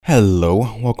Hello,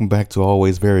 welcome back to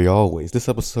Always Very Always. This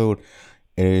episode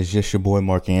is just your boy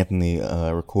Mark Anthony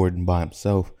recording by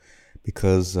himself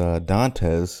because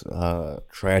Dantes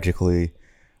tragically,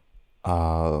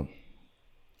 uh,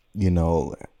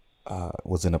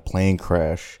 was in a plane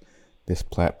crash this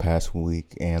past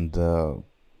week, and I'm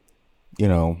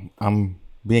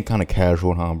being kind of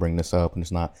casual in how I'm bringing this up, and it's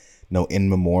not no in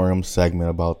memoriam segment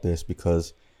about this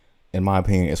because, in my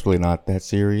opinion, it's really not that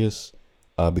serious.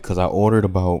 Because I ordered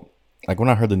about, like when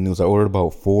I heard the news, I ordered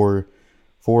about four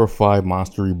or five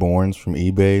Monster Reborns from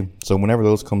eBay. So whenever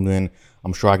those come in,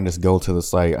 I'm sure I can just go to the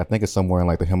site. I think it's somewhere in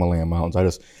like the Himalayan mountains. I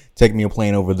just take me a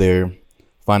plane over there,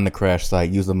 find the crash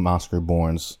site, use the Monster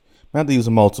Reborns. I have to use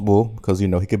them multiple because,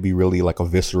 he could be really like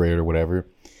eviscerated or whatever.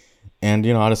 And,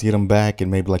 I'll just get him back, and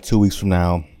maybe like 2 weeks from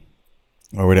now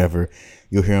or whatever,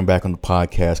 you'll hear him back on the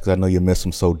podcast because I know you miss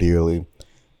him so dearly.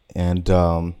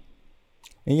 And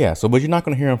yeah, but you're not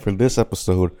going to hear him for this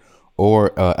episode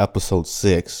or episode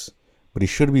 6, but he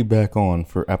should be back on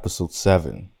for episode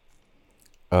 7.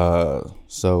 But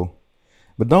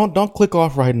don't click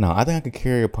off right now. I think I could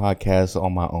carry a podcast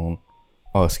on my own.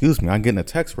 Oh, excuse me, I'm getting a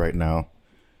text right now.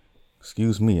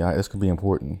 Excuse me, this could be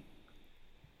important.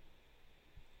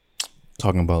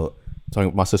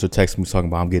 My sister texted me talking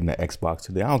about I'm getting an Xbox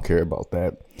today. I don't care about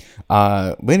that.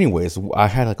 But anyways, I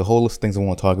had like a whole list of things I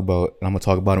want to talk about, and I'm gonna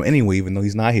talk about him anyway, even though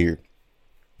he's not here.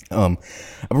 I've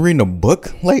been reading a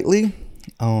book lately,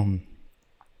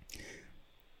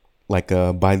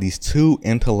 by these two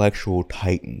intellectual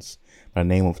titans by the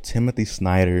name of Timothy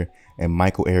Snyder and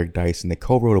Michael Eric Dyson. They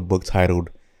co-wrote a book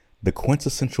titled "The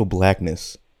Quintessential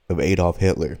Blackness of Adolf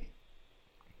Hitler."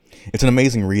 It's an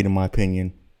amazing read, in my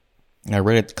opinion. I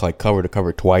read it like cover to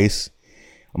cover twice.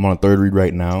 I'm on a third read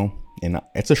right now, and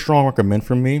it's a strong recommend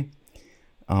from me.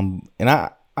 And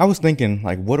I was thinking,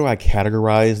 like, what do I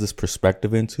categorize this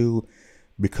perspective into?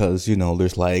 Because,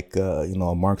 there's like,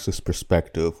 a Marxist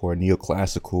perspective, or a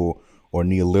neoclassical, or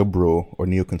neoliberal, or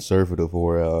neoconservative,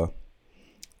 or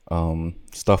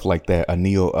stuff like that, a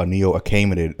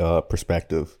neo-Achaemenid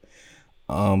perspective.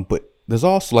 But there's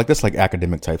also like that's like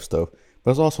academic type stuff. But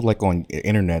there's also like on the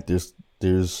internet, there's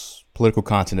political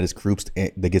content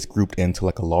that gets grouped into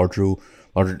like a larger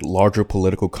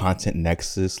political content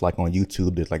nexus. Like on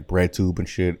YouTube, there's like BreadTube and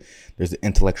shit. There's the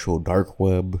intellectual dark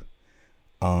web.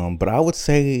 But I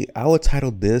would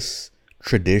title this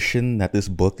tradition that this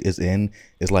book is in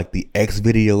is like the X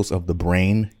videos of the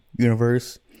brain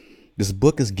universe. This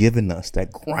book is giving us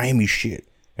that grimy shit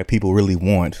that people really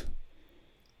want.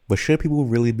 But should people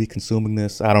really be consuming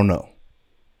this? I don't know.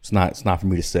 It's not for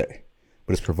me to say,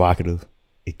 but it's provocative.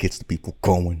 It gets the people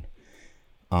going.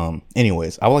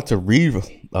 Anyways, I would like to read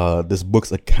this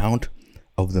book's account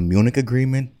of the Munich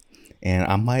Agreement, and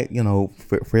I might,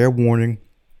 fair warning,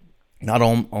 not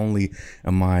only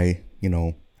am I,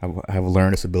 I have a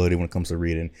learning disability when it comes to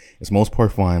reading. It's most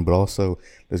part fine, but also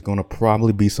there's going to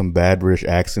probably be some bad British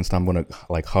accents that I'm going to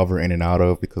like hover in and out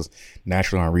of because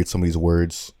naturally when I read some of these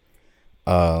words,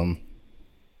 I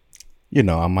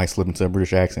might slip into a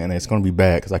British accent, and it's going to be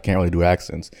bad because I can't really do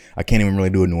accents. I can't even really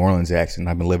do a New Orleans accent.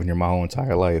 I've been living here my whole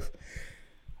entire life.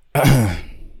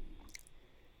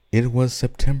 It was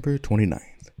September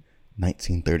 29th,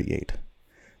 1938. There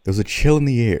was a chill in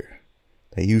the air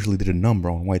that usually did a number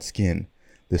on white skin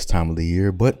this time of the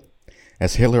year, but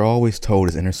as Hitler always told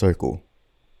his inner circle,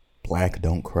 black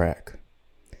don't crack.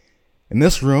 In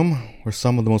this room were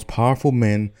some of the most powerful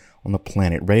men on the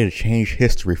planet, ready to change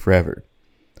history forever.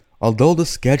 Although the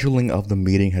scheduling of the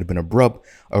meeting had been abrupt,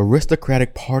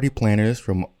 aristocratic party planners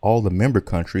from all the member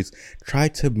countries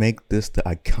tried to make this the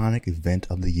iconic event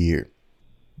of the year.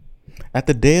 At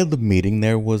the day of the meeting,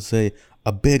 there was a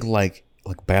big like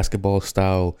basketball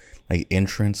style like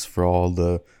entrance for all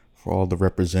the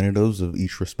representatives of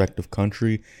each respective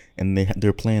country, and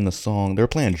they're playing the song. They're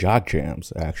playing Jock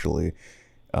Jams actually.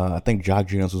 I think Jock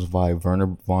Jams was by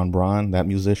Werner von Braun, that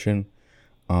musician,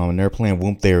 and they're playing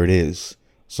Whoop There It Is.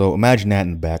 So imagine that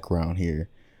in the background here.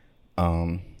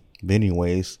 But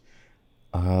anyways,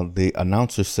 the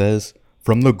announcer says,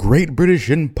 from the Great British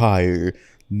Empire,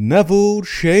 Neville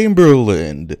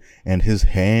Chamberlain and his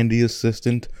handy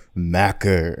assistant,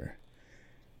 Macker.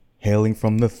 Hailing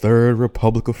from the Third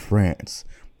Republic of France,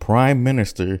 Prime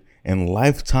Minister and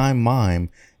lifetime mime,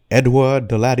 Edouard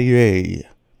Daladier.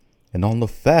 And on the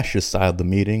fascist side of the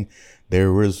meeting,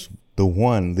 there was the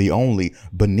one, the only,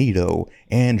 Benito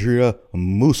Andrea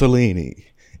Mussolini,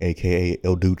 a.k.a.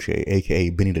 El Duce, a.k.a.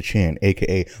 Benny the Chin,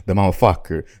 a.k.a. the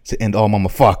motherfucker, to end all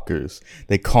motherfuckers.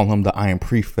 They call him the Iron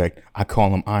Prefect. I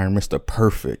call him Iron Mr.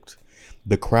 Perfect.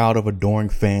 The crowd of adoring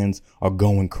fans are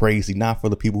going crazy, not for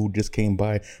the people who just came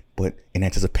by, but in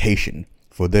anticipation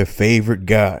for their favorite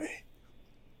guy.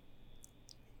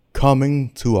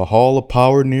 Coming to a hall of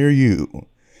power near you,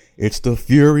 it's the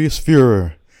Furious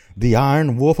Führer, the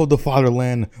Iron Wolf of the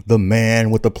Fatherland, the man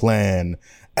with the plan,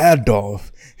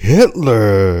 Adolf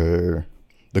Hitler.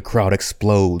 The crowd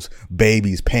explodes,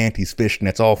 babies, panties,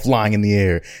 fishnets all flying in the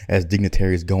air as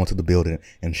dignitaries go into the building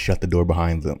and shut the door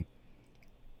behind them.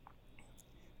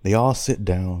 They all sit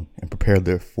down and prepare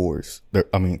their points.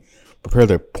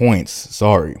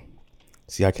 Sorry.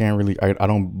 See, I can't really, I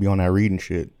don't be on that reading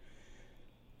shit.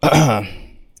 So,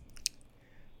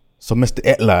 Mr.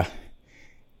 Hitler,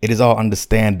 it is our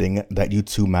understanding that you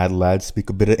two mad lads speak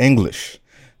a bit of English.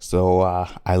 So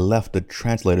I left the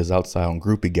translators outside on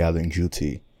groupie gathering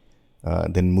duty.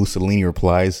 Then Mussolini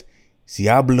replies, "Si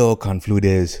hablo con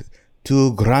fluidez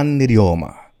tu gran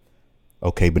idioma."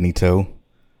 Okay, Benito.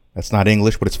 That's not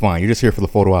English, but it's fine. You're just here for the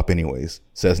photo op anyways,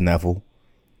 says Neville.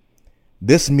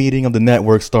 This meeting of the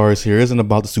network stars here isn't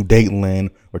about the Sudetenland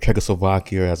or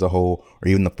Czechoslovakia as a whole, or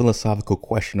even the philosophical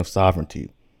question of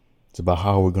sovereignty. It's about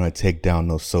how we're going to take down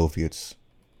those Soviets.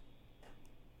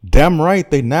 Damn right,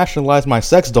 they nationalized my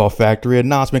sex doll factory and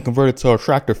now it's been converted to a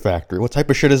tractor factory. What type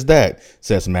of shit is that?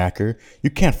 Says Macker.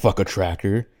 You can't fuck a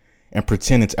tractor and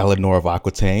pretend it's Eleanor of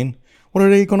Aquitaine. What are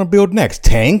they going to build next?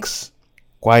 Tanks?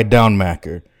 Quiet down,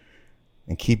 Macker.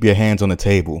 And keep your hands on the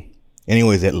table.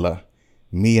 Anyways, Hitler,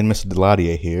 me and Mr.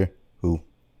 Deladier here, who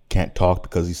can't talk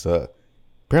because he's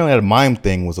apparently that mime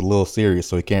thing was a little serious,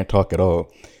 so he can't talk at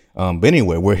all. But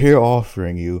anyway, we're here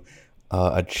offering you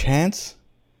a chance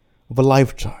of a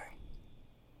lifetime.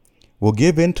 We'll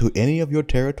give in to any of your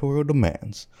territorial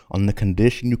demands on the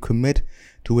condition you commit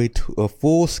to a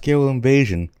full-scale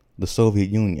invasion of the Soviet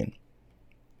Union.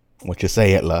 What you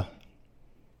say, Hitler?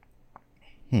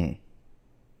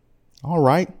 All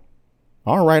right,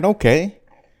 okay.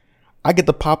 I get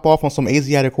to pop off on some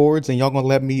Asiatic hordes and y'all gonna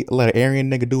let an Aryan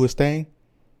nigga do his thing?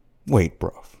 Wait,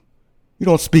 bruv. You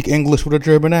don't speak English with a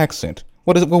German accent.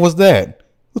 What was that?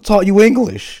 Who taught you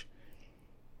English?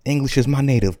 English is my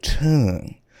native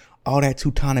tongue. All that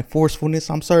Teutonic forcefulness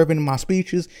I'm serving in my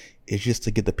speeches is just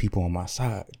to get the people on my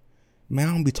side. Man,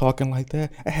 I don't be talking like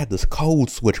that. I had this code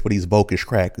switch for these Volkish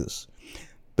crackers.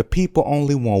 The people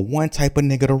only want one type of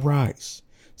nigga to rise.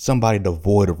 Somebody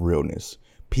devoid of realness.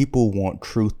 People want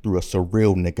truth through a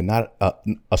surreal nigga, not a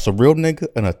surreal nigga,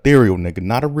 an ethereal nigga,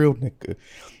 not a real nigga.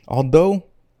 Although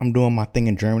I'm doing my thing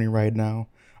in Germany right now,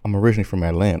 I'm originally from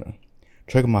Atlanta.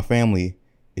 Check out my family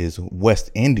is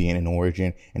West Indian in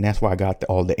origin, and that's where I got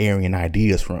all the Aryan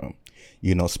ideas from.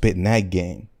 You know, spitting that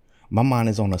game. My mind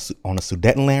is on a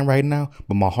Sudetenland right now,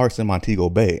 but my heart's in Montego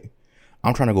Bay.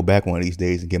 I'm trying to go back one of these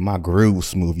days and get my groove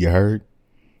smooth, you heard?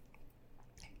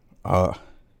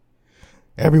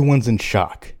 Everyone's in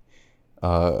shock.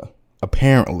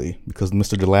 Apparently, because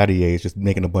Mr. Deladier is just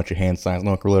making a bunch of hand signs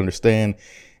no one can really understand,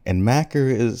 and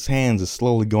Macker's hands is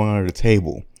slowly going under the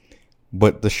table.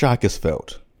 But the shock is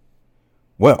felt.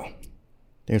 Well,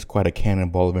 there's quite a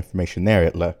cannonball of information there,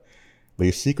 Hitler. But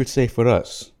your secret's safe with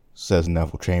us, says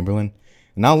Neville Chamberlain.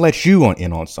 And I'll let you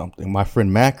in on something. My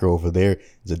friend Macker over there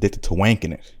is addicted to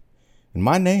wanking it. And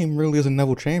my name really isn't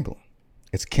Neville Chamberlain.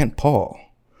 It's Kent Paul.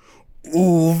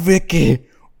 Ooh, Vicky.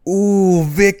 Ooh,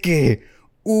 Vicky.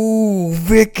 Ooh,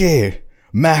 Vicky.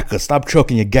 Macker, stop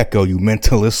choking your gecko, you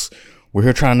mentalist. We're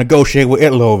here trying to negotiate with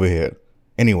Hitler over here.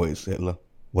 Anyways, Hitler,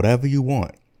 whatever you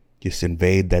want. Just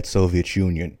invade that Soviet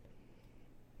Union.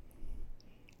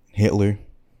 Hitler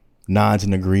nods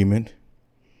in agreement,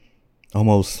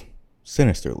 almost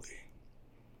sinisterly.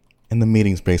 And the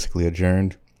meeting's basically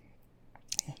adjourned.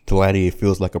 Deladier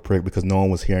feels like a prick because no one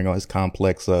was hearing all his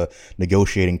complex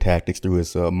negotiating tactics through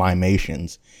his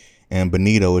mimations. And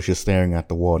Benito is just staring at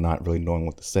the wall, not really knowing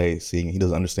what to say, seeing he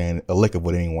doesn't understand a lick of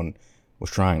what anyone was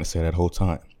trying to say that whole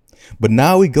time. But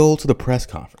now we go to the press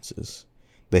conferences.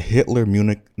 The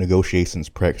Hitler-Munich negotiations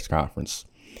press conference.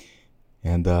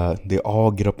 And they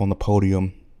all get up on the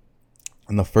podium.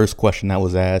 And the first question that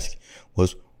was asked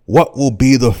was, what will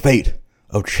be the fate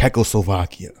of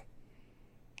Czechoslovakia?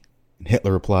 And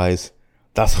Hitler replies,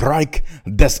 Das Reich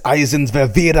des Eisens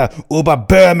wird wieder über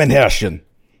Böhmen herrschen.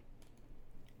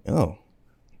 Oh,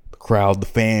 the crowd, the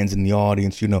fans in the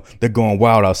audience, you know, they're going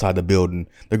wild outside the building.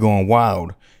 They're going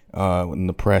wild. In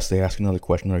the press, they ask another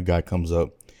question. Another guy comes up.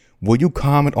 Will you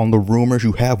comment on the rumors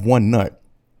you have one nut?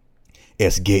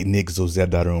 Es geht nicht so sehr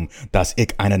darum, dass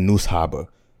ich eine Nuss habe,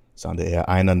 sondern eher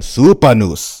einen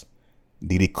Supernuss,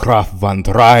 die Kraft von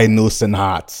 3 Nüssen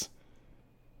hat.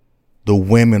 The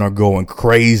women are going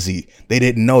crazy. They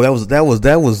didn't know that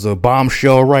was a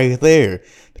bombshell right there.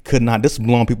 They could not. This is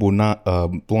blowing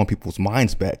people's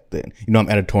minds back then. You know, I'm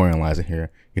editorializing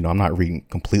here. I'm not reading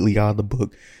completely out of the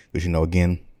book because,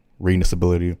 again, reading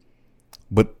disability.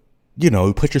 But,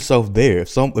 put yourself there.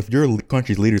 If your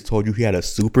country's leaders told you he had a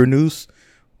super noose,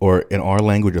 or in our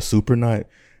language, a super nut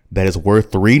that is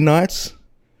worth 3 nuts,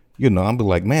 I'd be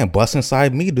like, man, bust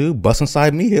inside me, dude. Bust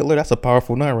inside me, Hitler. That's a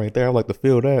powerful nut right there. I'd like to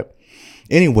feel that.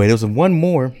 Anyway, there was one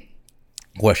more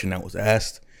question that was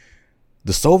asked.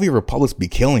 The Soviet republics be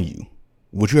killing you.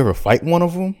 Would you ever fight one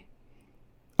of them?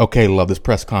 Okay, love, this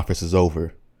press conference is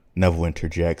over. Neville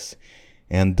interjects.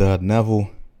 And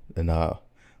Neville and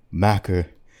Macker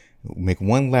make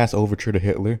one last overture to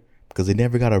Hitler because they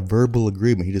never got a verbal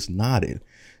agreement. He just nodded.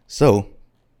 So,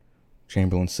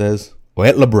 Chamberlain says, well,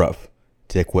 Hitler, bruv,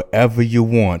 take whatever you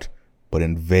want, but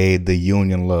invade the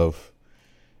Union, love.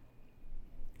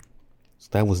 So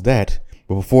that was that.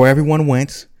 But before everyone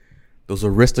went, those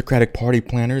aristocratic party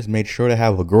planners made sure to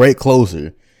have a great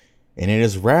closer. And it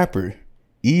is rapper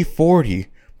E40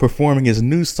 performing his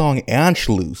new song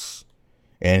Anschluss.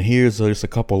 And here's just a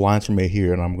couple lines from it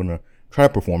here, and I'm gonna try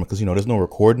to perform it because there's no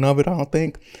recording of it, I don't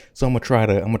think. So I'm gonna try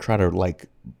to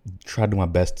do my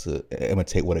best to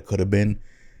imitate what it could have been.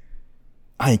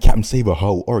 I ain't Captain Save a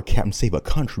Hoe or Captain Save a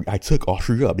Country. I took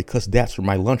Austria because that's where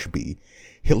my lunch be.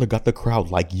 Hitler got the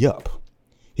crowd like yup.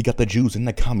 He got the Jews and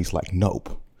the commies like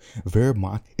nope.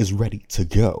 Wehrmacht is ready to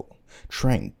go.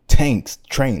 Tanks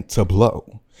trained to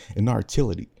blow. And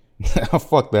artillery. I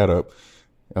fucked that up.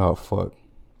 Oh, fuck.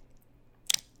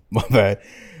 My bad.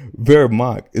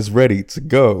 Wehrmacht is ready to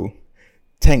go.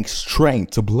 Tanks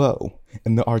trained to blow.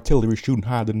 And the artillery shooting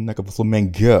higher than the neck of a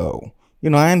flamingo. I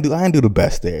didn't do the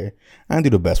best there. I didn't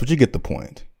do the best, but you get the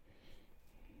point.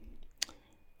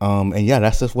 And yeah,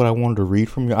 that's just what I wanted to read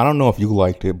from you. I don't know if you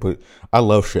liked it, but I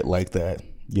love shit like that,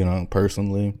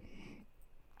 personally.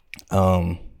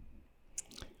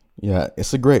 Yeah,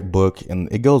 it's a great book and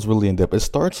it goes really in depth. It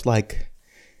starts in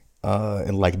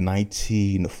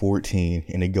 1914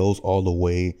 and it goes all the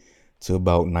way to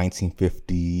about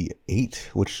 1958,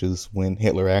 which is when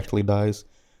Hitler actually dies.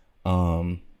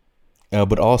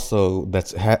 But also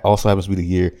also happens to be the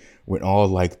year when all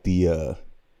the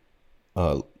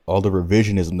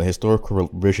revisionism, the historical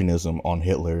revisionism on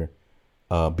Hitler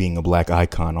being a black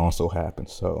icon also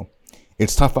happened. So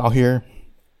it's tough out here.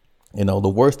 The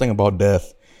worst thing about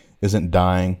death isn't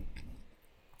dying,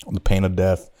 the pain of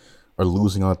death, or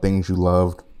losing all things you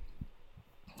loved,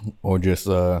 or just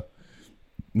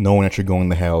knowing that you're going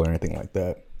to hell or anything like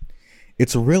that.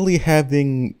 It's really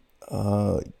having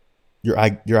your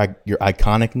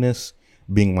iconicness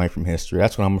being wiped from history.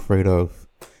 That's what I'm afraid of,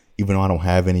 even though I don't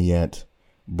have any yet.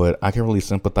 But I can really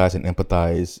sympathize and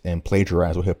empathize and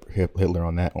plagiarize with Hitler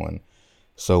on that one.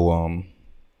 So,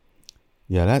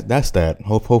 yeah, that's that.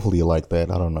 Hopefully you like that.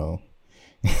 I don't know.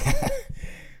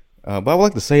 But I would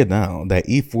like to say now that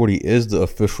E40 is the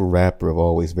official rapper of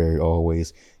Always Very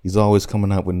Always. He's always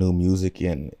coming up with new music,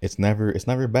 and it's never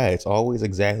bad. It's always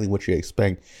exactly what you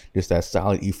expect. Just that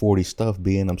solid E40 stuff,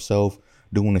 being himself,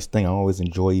 doing his thing. I always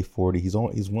enjoy E40.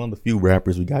 He's one of the few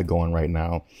rappers we got going right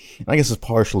now. And I guess it's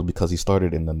partially because he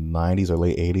started in the 90s or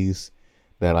late 80s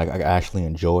that I actually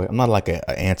enjoy. I'm not like an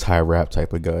anti-rap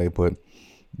type of guy, but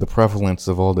the prevalence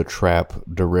of all the trap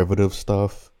derivative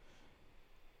stuff,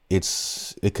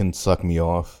 it can suck me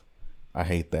off. I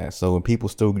hate that. So when people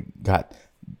still got,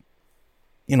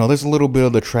 there's a little bit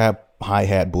of the trap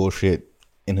hi-hat bullshit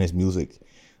in his music,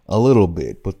 a little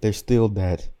bit, but there's still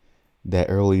that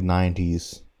early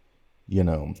 90s,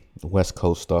 West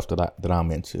Coast stuff that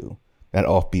I'm into, that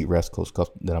offbeat West Coast stuff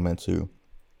that I'm into.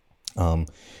 And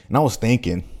I was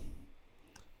thinking,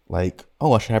 I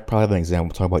should probably have an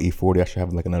example. Talk about E40. I should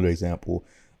have another example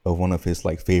of one of his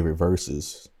favorite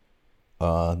verses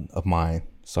of mine.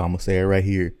 So I'm gonna say it right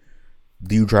here.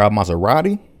 Do you drive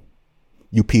Maserati?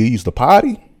 You use the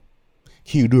potty?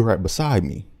 Can you do it right beside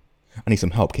me? I need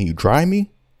some help. Can you drive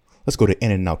me? Let's go to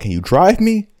In-N-Out. Can you drive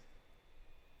me?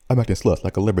 I'm acting sus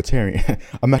like a libertarian.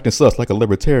 I'm acting sus like a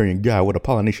libertarian guy with a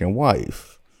Polynesian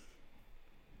wife.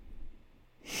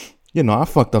 I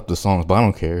fucked up the songs, but I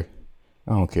don't care.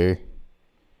 I'll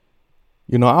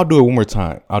do it one more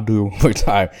time.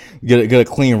 Get a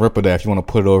clean rip of that if you want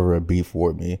to put it over a beat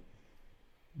for me.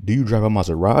 Do you drive a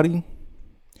Maserati?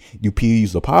 You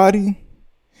use the potty?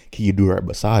 Can you do it right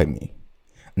beside me?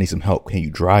 I need some help. Can you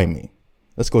drive me?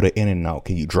 Let's go to In-N-Out.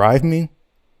 Can you drive me?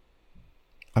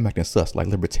 I'm acting sus like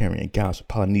libertarian guys with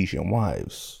Polynesian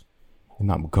wives. And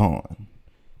I'm gone.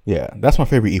 Yeah, that's my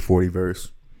favorite E40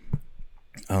 verse.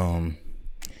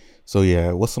 So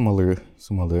yeah, what's some other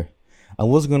I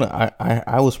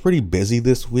was pretty busy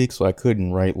this week, so I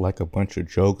couldn't write a bunch of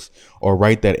jokes or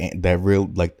write that real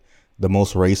the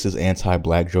most racist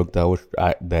anti-black joke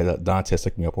that Dante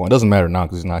took me up on. It doesn't matter now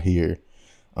because he's not here.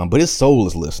 But his soul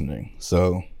is listening.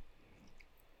 So,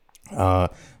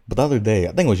 but the other day,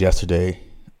 I think it was yesterday,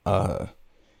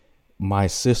 my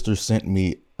sister sent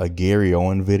me a Gary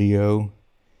Owen video,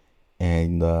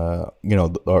 and the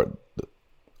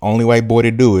only white boy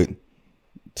to do it,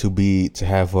 to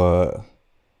have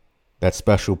that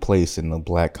special place in the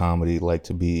black comedy, like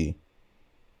to be,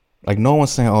 like no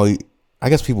one's saying, oh, I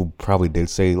guess people probably did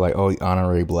say like, oh,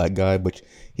 honorary black guy, but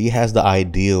he has the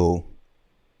ideal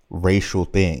racial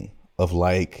thing of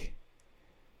like,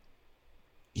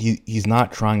 he's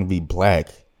not trying to be black,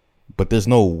 but there's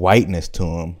no whiteness to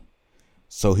him.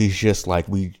 So he's just like,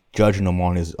 we judging him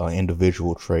on his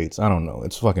individual traits. I don't know.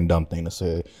 It's a fucking dumb thing to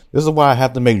say. This is why I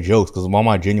have to make jokes, because all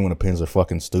my genuine opinions are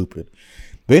fucking stupid.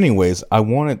 But anyways,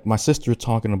 my sister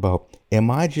talking about,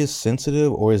 am I just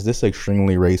sensitive or is this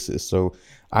extremely racist? So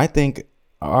I think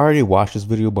I already watched this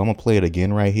video, but I'm going to play it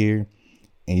again right here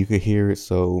and you could hear it.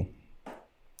 So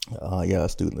yeah,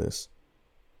 let's do this.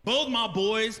 Both my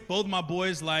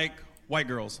boys like white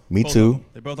girls. Me too.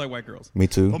 They both like white girls. Me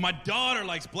too. But my daughter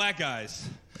likes black guys.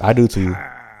 I do too.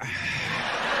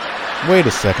 Wait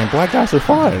a second. Black guys are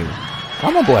fine.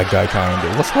 I'm a black guy kind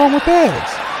of. What's wrong with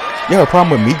that? You have a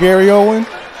problem with me, Gary Owen?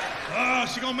 Oh,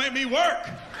 she gonna make me work.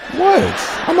 What?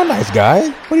 I'm a nice guy.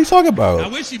 What are you talking about? I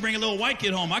wish she'd bring a little white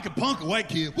kid home. I could punk a white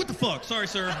kid. What the fuck? Sorry,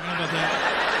 sir. You know about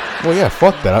that? Well, yeah,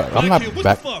 fuck that. I'm not kid,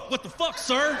 back. What the fuck,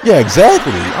 sir? Yeah,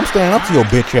 exactly. I'm standing up to your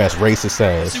bitch ass racist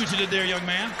ass. See what you did there, young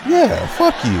man? Yeah,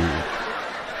 fuck you.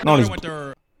 No, I went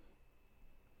to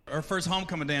her first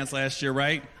homecoming dance last year,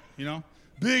 right? You know?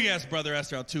 Big ass brother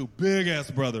asked her out too. Big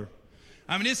ass brother.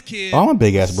 I mean, this kid. I'm a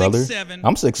big ass brother. 6'7",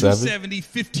 I'm 6'7". 270,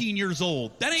 15 years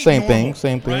old. That ain't same normal,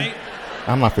 thing. Right?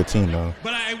 I'm not 15 though.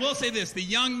 But I will say this: the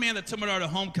young man that took my daughter to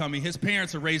homecoming, his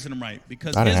parents are raising him right,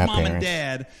 because I his didn't have mom parents. and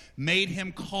dad made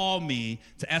him call me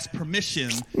to ask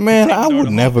permission. Man, I would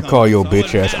never call your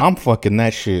bitch ass. I'm I'm fucking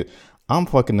that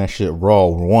shit raw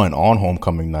one on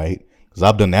homecoming night, because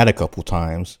I've done that a couple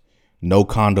times. No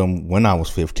condom when I was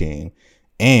 15.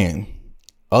 And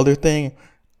other thing,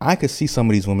 I could see some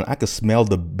of these women, I could smell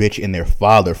the bitch in their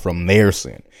father from their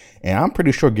sin. And I'm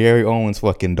pretty sure Gary Owen's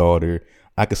fucking daughter,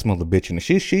 I could smell the bitch in it.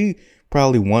 She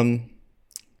probably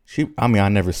I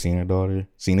never seen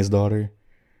his daughter.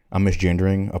 I'm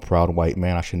misgendering a proud white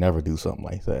man. I should never do something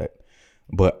like that.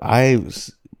 But I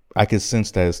could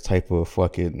sense that type of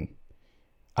fucking,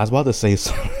 I was about to say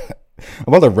something.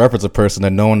 I'm about to reference a person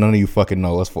that none of you fucking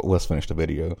know. Let's finish the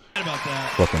video. about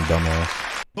that. Fucking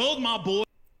dumbass. Both my boys.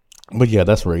 But yeah,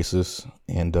 that's racist,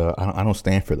 and I don't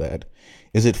stand for that.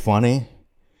 Is it funny?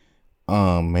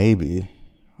 Maybe.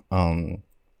 I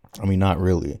mean, not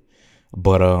really,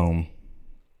 but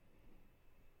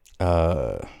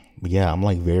yeah, I'm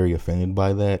like very offended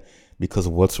by that, because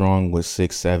what's wrong with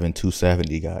 6'7",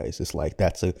 270 guys? It's like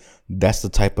that's the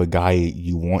type of guy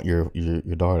you want your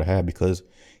daughter to have, because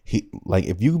he, like,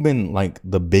 if you've been like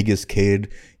the biggest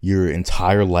kid your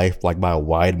entire life, like by a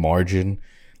wide margin.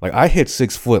 Like I hit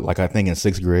 6 foot, like I think in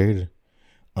 6th grade,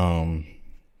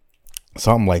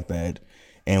 something like that.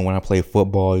 And when I played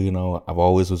football, you know, I've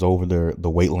always was over the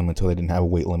weight limit until they didn't have a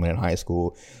weight limit in high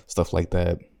school, stuff like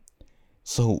that.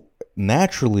 So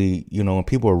naturally, you know, when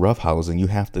people are roughhousing,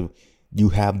 you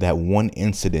have that one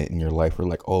incident in your life where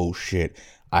like, oh shit,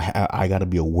 I got to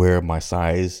be aware of my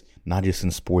size, not just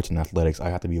in sports and athletics. I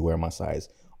have to be aware of my size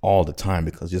all the time,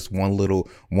 because just one little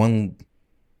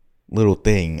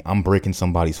thing, I'm breaking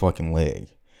somebody's fucking leg.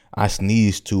 I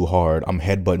sneeze too hard, I'm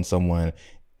headbutting someone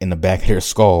in the back of their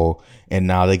skull, and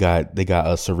now they got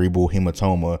a cerebral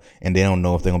hematoma, and they don't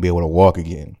know if they're gonna be able to walk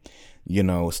again. You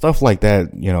know, stuff like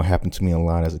that, you know, happened to me a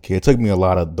lot as a kid. It took me a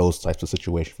lot of those types of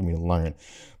situations for me to learn.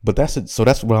 But that's it. So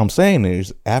that's what I'm saying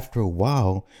is, after a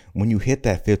while, when you hit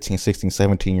that 15, 16,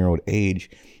 17-year-old age,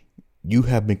 you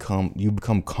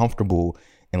become comfortable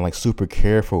and like super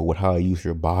careful with how you use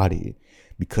your body,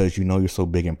 because you know you're so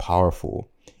big and powerful,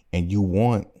 and you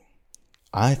want,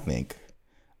 I think,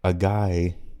 a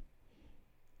guy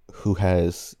who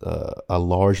has a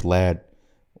large lad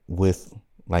with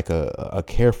like a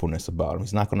carefulness about him.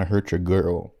 He's not going to hurt your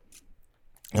girl,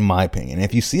 in my opinion.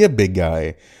 If you see a big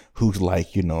guy who's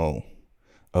like, you know,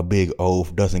 a big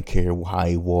oaf, doesn't care how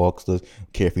he walks, doesn't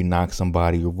care if he knocks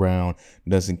somebody around,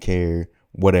 doesn't care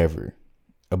whatever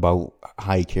about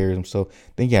how he carries himself,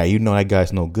 then yeah, you know that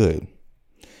guy's no good.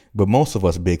 But most of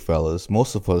us big fellas,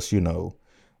 most of us, you know,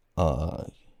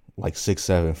 like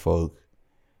 6'7" folk,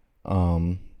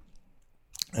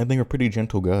 I think are pretty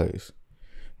gentle guys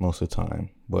most of the time.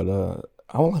 But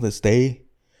I would like to stay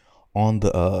on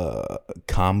the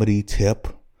comedy tip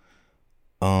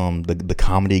the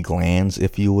comedy glands,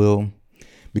 if you will.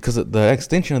 Because the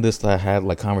extension of this that I had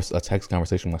like a text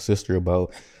conversation with my sister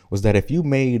about was that if you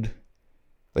made,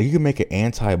 like, you could make an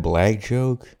anti-black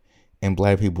joke and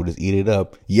black people just eat it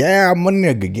up. Yeah, I'm a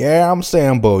nigga. Yeah, I'm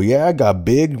Sambo. Yeah, I got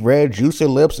big, red, juicy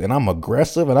lips, and I'm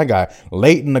aggressive, and I got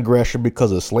latent aggression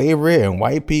because of slavery and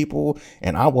white people,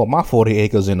 and I want my 40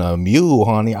 acres in a mule,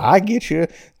 honey. I get you.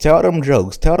 Tell them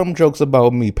jokes. Tell them jokes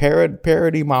about me.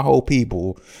 Parody my whole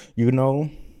people, you know?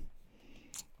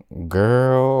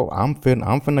 Girl, I'm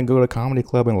finna go to comedy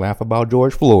club and laugh about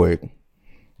George Floyd.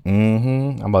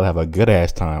 I'm about to have a good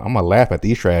ass time. I'm gonna laugh at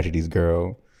these tragedies,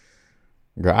 girl.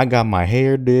 Girl, I got my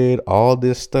hair did, all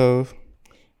this stuff.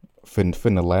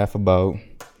 Finna laugh about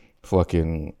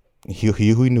fucking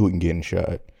Huey Newton getting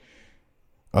shot.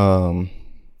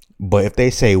 But if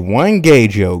they say one gay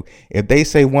joke, if they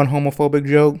say one homophobic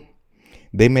joke,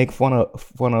 they make fun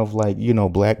of like, you know,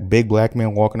 big black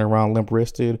men walking around limp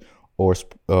wristed, or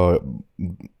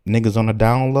niggas on the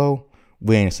down low.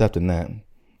 We ain't accepting that,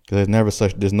 because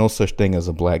there's no such thing as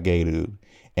a black gay dude.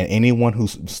 And anyone who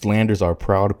slanders our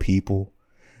proud people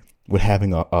with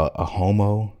having a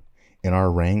homo in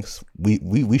our ranks,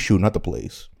 we shooting up the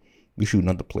place. We shooting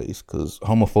up the place, because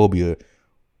homophobia,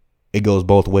 it goes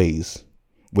both ways.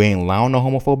 We ain't allowing no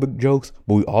homophobic jokes,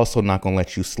 but we also not gonna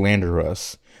let you slander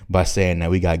us by saying that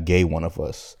we got gay one of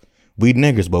us. We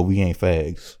niggas, but we ain't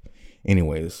fags.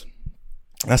 Anyways,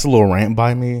 that's a little rant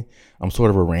by me. I'm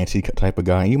sort of a ranty type of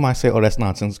guy. You might say, oh, that's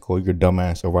nonsensical. You're a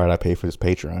dumbass. Or why did I pay for this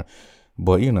Patreon?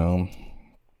 But, you know,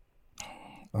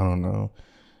 I don't know.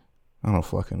 I don't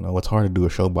fucking know. It's hard to do a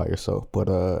show by yourself. But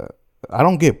I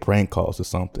don't get prank calls or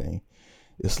something.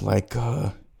 It's like,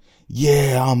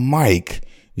 yeah, I'm Mike.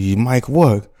 You Mike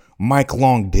what? Mike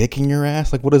long dick in your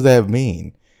ass? Like, what does that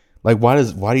mean? Like, why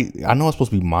do you, I know it's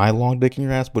supposed to be my long dick in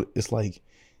your ass, but it's like,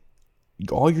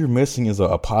 all you're missing is a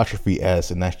apostrophe S,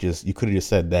 and that's just, you could have just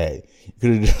said that.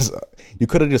 You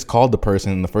could have just called the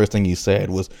person, and the first thing you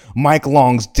said was Mike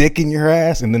Long's dick in your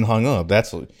ass, and then hung up.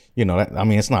 That's, you know, I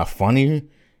mean, it's not funny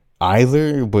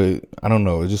either, but I don't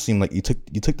know. It just seemed like you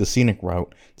took the scenic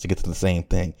route to get to the same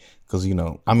thing. Because, you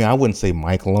know, I mean, I wouldn't say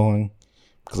Mike Long,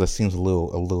 because that seems a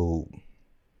little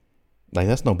like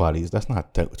that's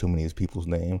not too many people's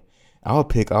name.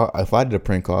 If I did a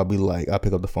prank call, I'd be like, I'll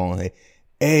pick up the phone and say,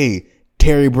 hey,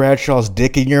 Terry Bradshaw's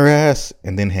dick in your ass,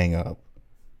 and then hang up.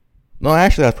 No,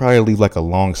 actually, I'd probably leave like a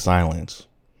long silence,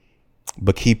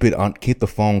 but keep the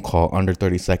phone call under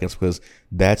 30 seconds, because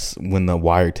that's when the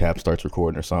wiretap starts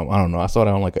recording or something. I don't know. I saw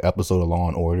that on like an episode of Law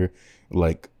and Order.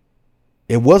 Like,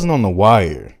 it wasn't on the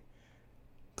wire,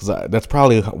 because that's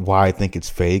probably why I think it's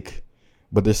fake.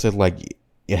 But they said like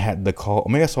it had the call.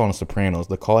 Maybe I saw on The Sopranos.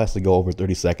 The call has to go over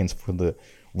 30 seconds for the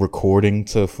recording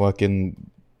to fucking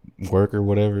work or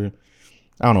whatever.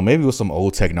 I don't know. Maybe it was some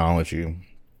old technology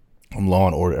from Law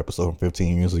and Order episode from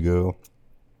 15 years ago.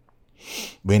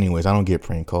 But anyways, I don't get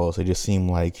prank calls. They just seem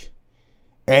like,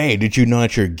 hey, did you know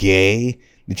that you're gay?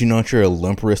 Did you know that you're a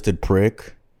limp-wristed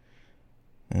prick?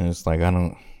 And it's like,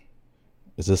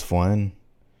 is this fun?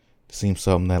 It seems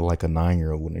something that like a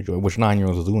 9-year-old would enjoy, which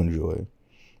 9-year-olds do enjoy.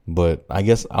 But I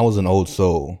guess I was an old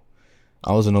soul.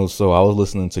 I was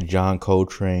listening to John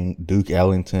Coltrane, Duke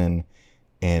Ellington,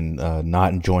 and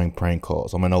not enjoying prank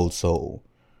calls. I'm an old soul.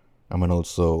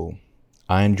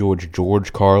 I enjoyed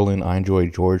George Carlin,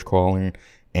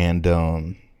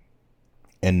 and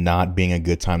not being a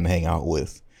good time to hang out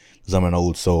with, because I'm an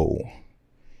old soul.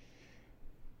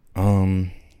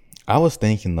 I was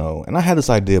thinking though, and I had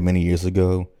this idea many years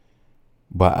ago,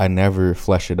 but I never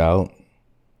fleshed it out.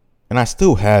 And I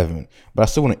still haven't, but I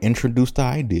still want to introduce the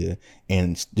idea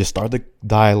and just start the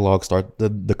dialogue, start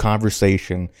the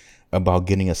conversation about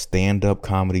getting a stand-up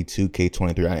comedy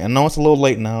 2K23. I know it's a little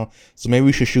late now, so maybe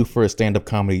we should shoot for a stand-up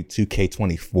comedy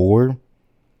 2K24.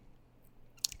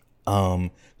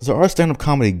 There are stand-up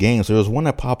comedy games. There was one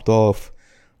that popped off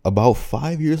about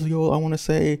 5 years ago, I want to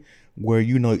say, where,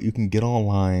 you know, you can get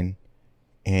online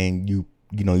and you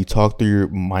talk through your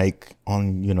mic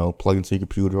on, plug into your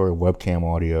computer or webcam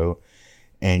audio,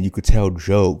 and you could tell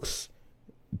jokes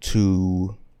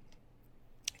to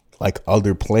like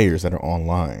other players that are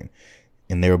online,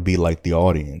 and they would be like the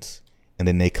audience, and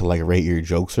then they could like rate your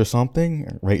jokes or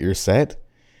something, rate your set.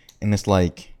 And it's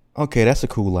like, okay, that's a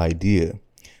cool idea,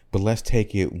 but let's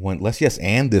take it let's just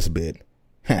end this bit.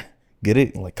 Get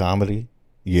it? Like comedy.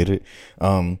 Get it?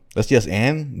 Let's just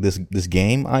end this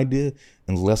game idea,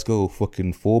 and let's go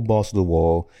fucking full balls to the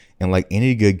wall. And like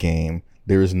any good game,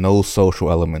 there is no social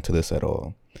element to this at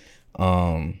all.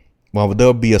 Well,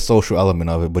 there'll be a social element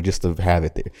of it, but just to have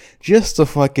it there, just to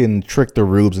fucking trick the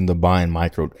rubes into buying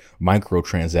micro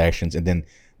transactions, and then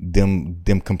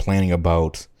them complaining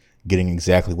about getting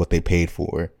exactly what they paid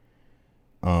for.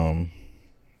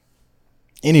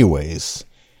 Anyways,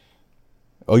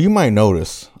 you might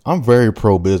notice I'm very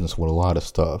pro business with a lot of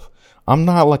stuff. I'm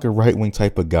not like a right wing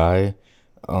type of guy.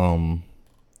 But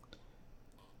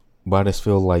I just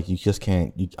feel like you just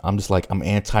can't. I'm just like, I'm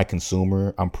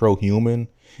anti-consumer. I'm pro-human.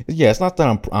 Yeah, it's not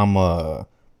that I'm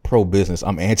pro-business.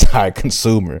 I'm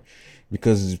anti-consumer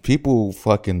because people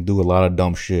fucking do a lot of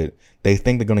dumb shit. They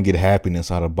think they're gonna get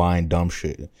happiness out of buying dumb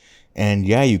shit, and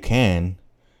yeah, you can,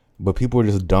 but people are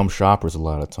just dumb shoppers a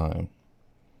lot of time.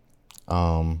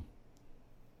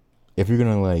 If you're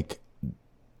gonna like,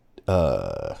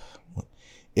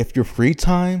 if your free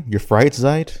time, your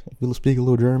Freizeit, if you speak a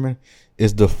little German,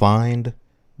 is defined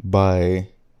by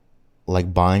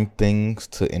like buying things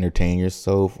to entertain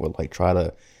yourself or like try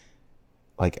to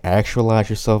like actualize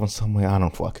yourself in some way, I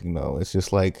don't fucking know. It's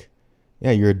just like,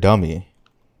 yeah, you're a dummy.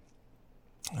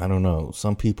 I don't know.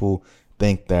 Some people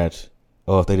think that,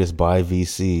 if they just buy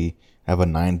VC, have a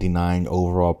 99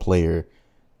 overall player,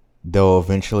 they'll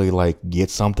eventually like get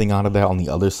something out of that on the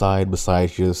other side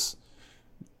besides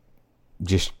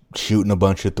just shooting a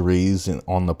bunch of threes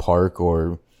on the park.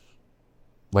 Or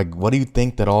like, what do you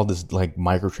think that all this like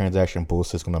microtransaction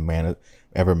bullshit is gonna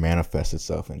ever manifest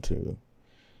itself into?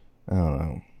 I don't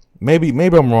know.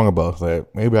 Maybe I'm wrong about that.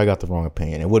 Maybe I got the wrong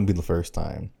opinion. It wouldn't be the first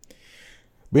time.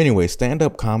 But anyway,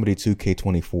 stand-up comedy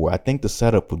 2K24. I think the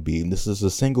setup would be, this is a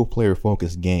single player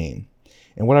focused game.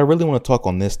 And what I really want to talk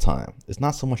on this time is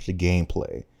not so much the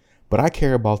gameplay, but I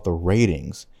care about the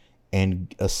ratings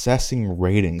and assessing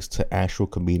ratings to actual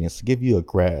comedians to give you a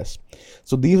grasp.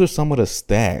 So these are some of the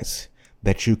stats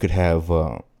that you could have,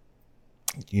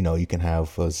 you can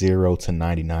have 0 to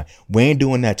 99. We ain't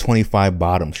doing that 25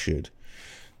 bottom shit.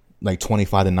 Like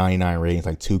 25 to 99 ratings,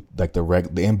 like the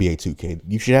NBA 2K.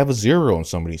 You should have a 0 on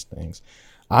some of these things.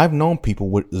 I've known people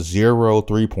with 0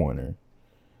 3-pointer.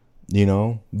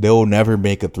 They'll never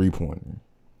make a 3-pointer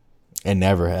and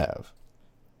never have.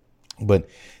 But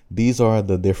these are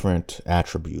the different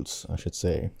attributes, I should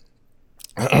say.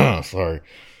 Sorry.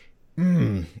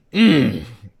 Got a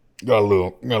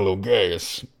little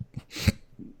gas.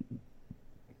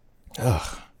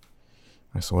 Ugh.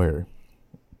 I swear.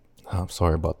 I'm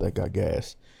sorry about that. Got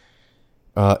gas.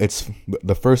 It's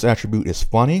the first attribute is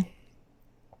funny.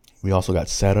 We also got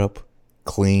setup,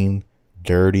 clean,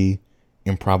 dirty,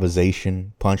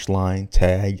 improvisation, punchline,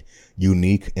 tag,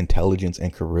 unique, intelligence,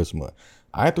 and charisma.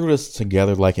 I threw this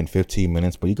together like in 15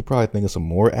 minutes, but you could probably think of some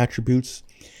more attributes.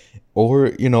 Or,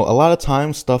 a lot of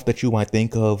times stuff that you might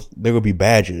think of, there would be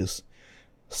badges.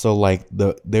 So like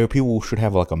there are people who should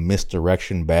have like a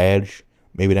misdirection badge.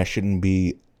 Maybe that shouldn't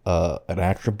be an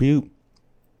attribute.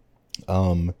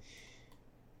 Something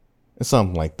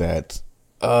like that.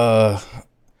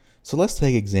 So let's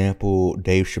take example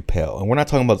Dave Chappelle. And we're not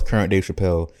talking about the current Dave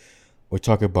Chappelle. We're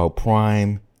talking about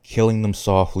prime, Killing Them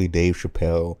Softly Dave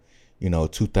Chappelle,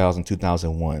 2000,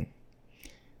 2001.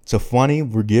 So funny,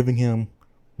 we're giving him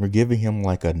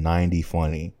like a 90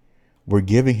 funny. We're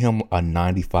giving him a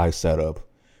 95 setup.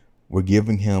 We're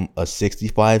giving him a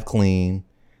 65 clean.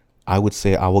 I would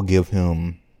say I will give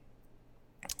him,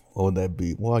 what would that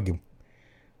be? Well,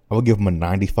 I would give him a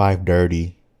 95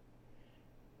 dirty.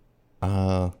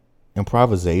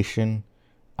 Improvisation,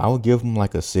 I would give him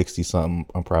like a 60 something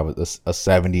a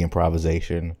 70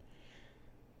 improvisation.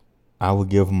 I would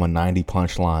give him a 90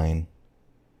 punchline,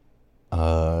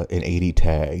 an 80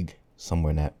 tag, somewhere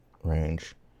in that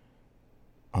range.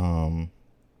 Like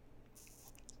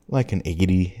an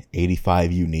 80,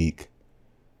 85 unique,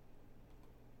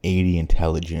 80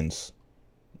 intelligence,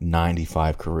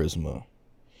 95 charisma.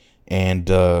 And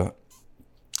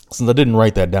since I didn't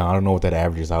write that down, I don't know what that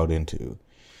averages out into.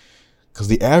 Because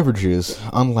the averages,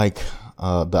 unlike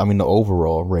the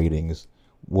overall ratings,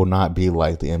 will not be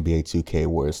like the NBA 2K,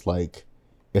 where it's like,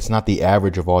 it's not the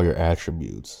average of all your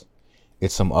attributes.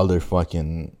 It's some other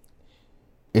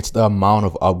it's the amount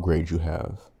of upgrades you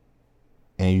have.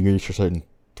 And you reach a certain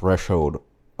threshold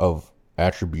of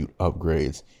attribute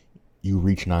upgrades, you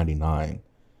reach 99.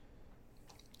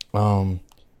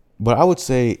 But I would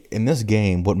say in this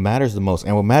game, what matters the most,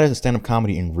 and what matters in stand-up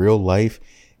comedy in real life,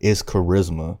 is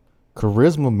charisma.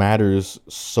 Charisma matters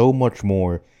so much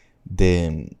more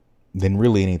than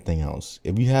really anything else.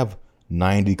 If you have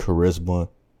 90 charisma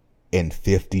and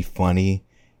 50 funny,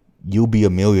 you'll be a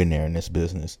millionaire in this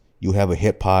business. You'll have a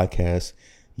hit podcast.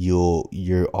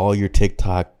 All your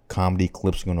TikTok comedy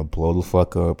clips are gonna blow the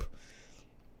fuck up.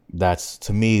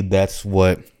 To me, that's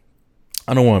what,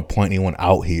 I don't want to point anyone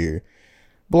out here,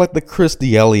 but like the Chris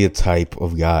D'Elia type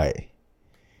of guy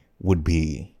would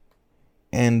be.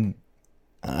 And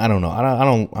I don't know. I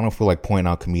don't feel like pointing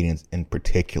out comedians in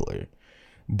particular,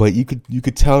 but you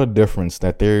could tell the difference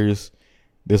that there's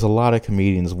a lot of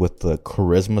comedians with the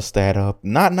charisma stat up,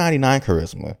 not 99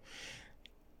 charisma,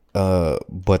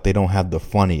 but they don't have the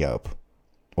funny up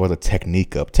or the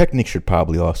technique up. Technique should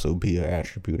probably also be an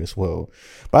attribute as well.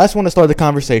 But I just want to start the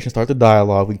conversation, start the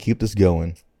dialogue. We can keep this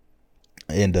going.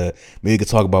 And maybe we could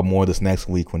talk about more this next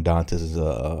week when Dantes is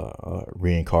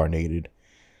reincarnated.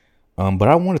 But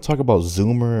I want to talk about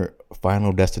Zoomer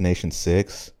Final Destination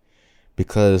 6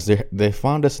 because their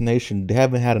Final Destination, they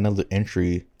haven't had a new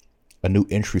entry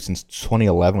since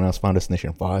 2011 when I was Final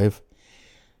Destination 5.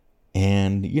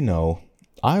 And, you know,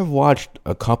 I watched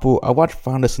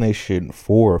Final Destination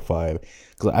 4 or 5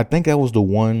 because I think that was the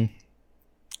one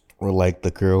where like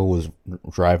the girl was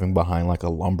driving behind like a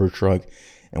lumber truck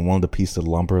and one of the pieces of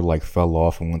lumber like fell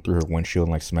off and went through her windshield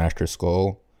and like smashed her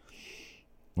skull.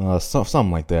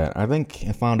 Something like that. I think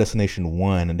in Final Destination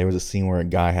 1, and there was a scene where a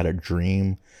guy had a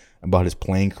dream about his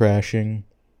plane crashing.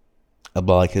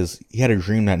 About like he had a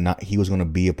dream that he was going to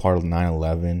be a part of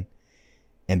 9/11.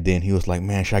 And then he was like,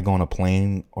 man, should I go on a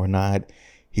plane or not?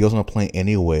 He goes on a plane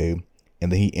anyway.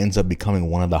 And then he ends up becoming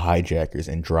one of the hijackers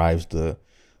and drives the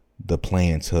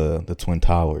plane into the Twin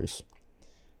Towers.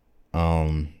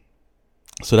 So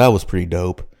that was pretty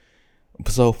dope.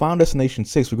 So Final Destination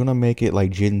 6, we're going to make it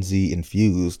like Gen Z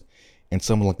infused and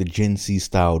some of like the Gen Z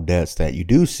style deaths that you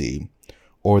do see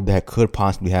or that could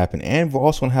possibly happen. And we're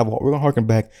also going to harken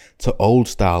back to old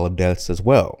style of deaths as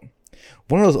well.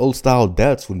 One of those old style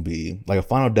deaths would be like a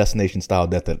Final Destination style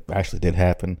death that actually did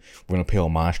happen. We're going to pay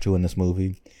homage to in this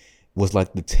movie was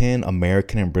like the 10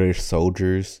 American and British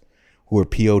soldiers who were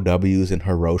POWs in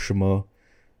Hiroshima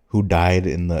who died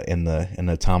in the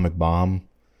atomic bombing,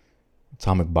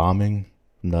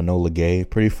 the Enola Gay.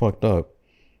 Pretty fucked up.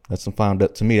 That's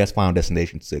to me, that's Final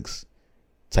Destination 6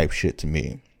 type shit to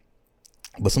me.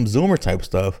 But some Zoomer type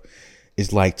stuff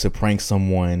is like to prank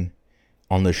someone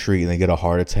on the street and they get a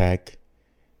heart attack.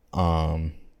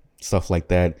 Stuff like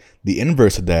that. The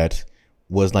inverse of that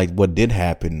was like what did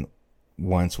happen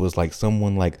once was like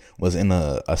someone like was in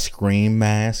a Scream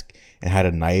mask and had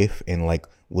a knife and like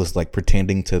was like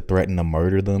pretending to threaten to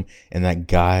murder them, and that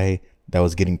guy that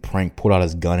was getting pranked pulled out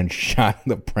his gun and shot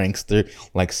the prankster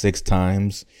like 6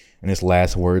 times, and his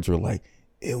last words were like,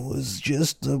 "It was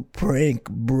just a prank,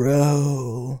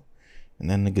 bro," and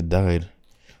then nigga died.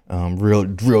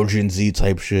 Real Gen Z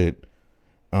type shit.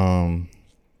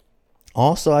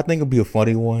 Also, I think it'd be a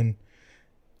funny one.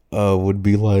 Would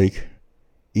be like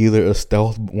either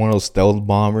one of those stealth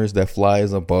bombers that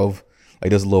flies above,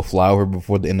 like there's a little flower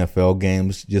before the NFL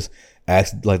games. Just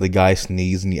like the guy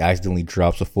sneezes and he accidentally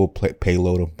drops a full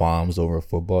payload of bombs over a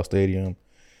football stadium.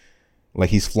 Like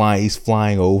he's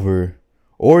flying over.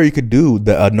 Or you could do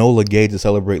the Enola Gay to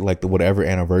celebrate like the whatever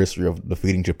anniversary of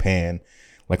defeating Japan,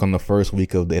 like on the first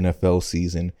week of the NFL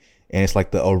season. And it's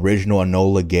like the original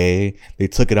Enola Gay. They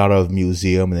took it out of a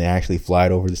museum and they actually fly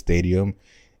it over the stadium.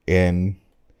 And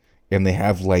they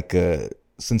have like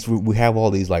since we have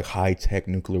all these like high tech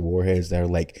nuclear warheads that are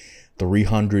like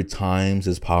 300 times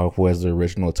as powerful as the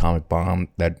original atomic bomb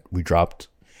that we dropped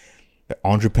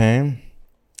on Japan,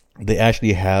 they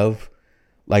actually have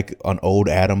like an old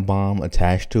atom bomb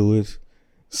attached to it.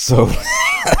 So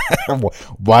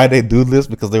why they do this?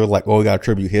 Because they were like, oh, we got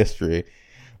tribute history.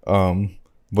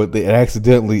 But it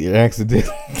accidentally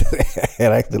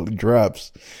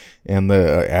drops and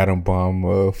the atom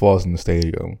bomb falls in the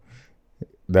stadium.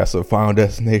 That's a Final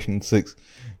Destination 6.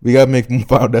 We gotta make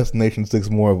Final Destination 6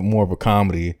 more of a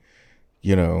comedy,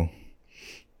 you know.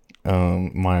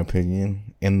 My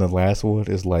opinion. And the last one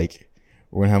is like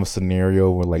we're gonna have a scenario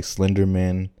where like Slender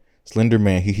Man,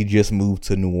 he just moved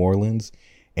to New Orleans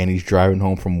and he's driving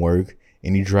home from work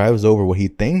and he drives over what he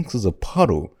thinks is a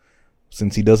puddle.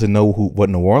 Since he doesn't know what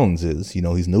New Orleans is, you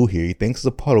know, he's new here. He thinks it's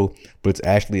a puddle, but it's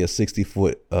actually a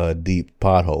 60-foot deep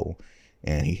pothole,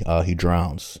 and he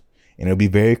drowns. And it'll be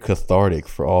very cathartic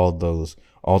for all those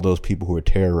people who were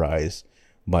terrorized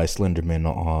by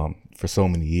Slenderman for so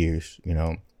many years, you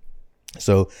know.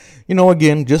 So, you know,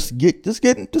 again, just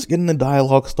getting the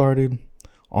dialogue started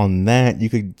on that. You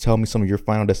could tell me some of your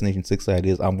Final Destination 6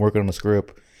 ideas. I'm working on a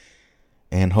script.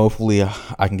 And hopefully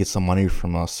I can get some money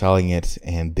from selling it,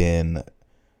 and then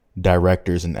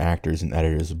directors and actors and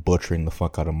editors butchering the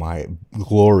fuck out of my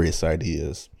glorious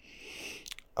ideas.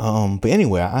 But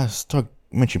anyway, I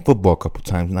mentioned football a couple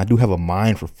times, and I do have a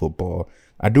mind for football.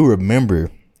 I do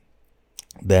remember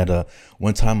that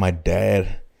one time my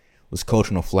dad was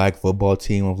coaching a flag football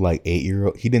team of like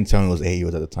 8-year-old. He didn't tell me it was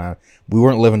 8-year-olds at the time. We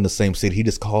weren't living in the same city. He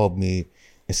just called me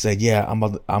and said, yeah,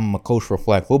 I'm a coach for a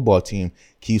flag football team.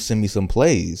 Can you send me some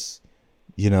plays?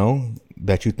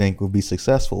 that you think would be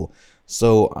successful.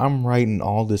 So I'm writing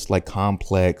all this like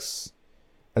complex.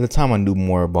 At the time, I knew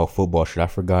more about football shit. I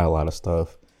forgot a lot of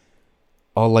stuff.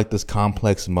 All like this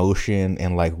complex motion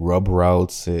and like rub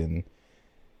routes and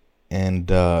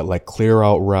like clear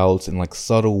out routes and like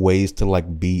subtle ways to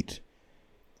like beat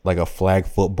like a flag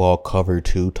football cover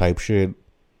two type shit.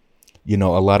 A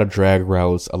lot of drag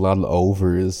routes, a lot of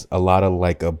overs, a lot of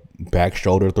like a back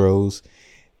shoulder throws.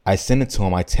 I sent it to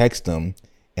him. I text him,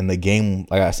 and the game,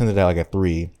 like I sent it at like at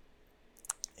 3. And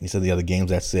he said the other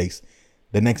game's at 6.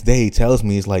 The next day he tells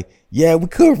me, he's like, yeah, we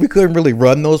couldn't really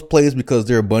run those plays because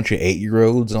they're a bunch of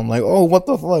 8-year-olds. I'm like, oh, what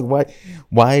the fuck?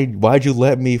 Why'd you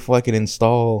let me fucking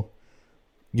install,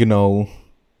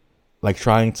 like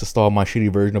trying to install my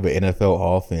shitty version of an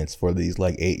NFL offense for these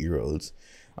like 8-year-olds?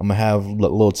 I'm gonna have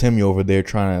little Timmy over there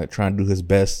trying to do his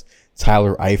best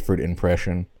Tyler Eifert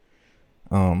impression.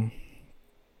 And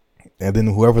then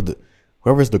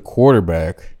whoever's the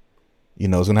quarterback,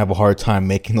 is gonna have a hard time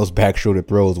making those back shoulder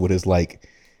throws with his like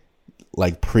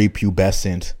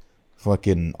prepubescent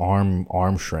fucking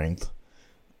arm strength.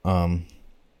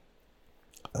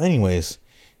 Anyways,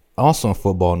 also in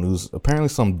football news, apparently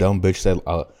some dumb bitch said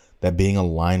that being a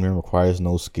lineman requires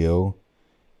no skill,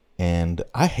 and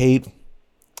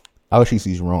obviously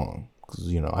she's wrong,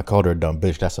 because I called her a dumb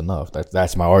bitch. That's enough.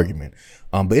 That's my argument.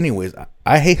 But anyways,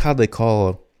 I hate how they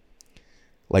call,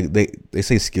 like they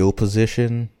say skill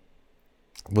position,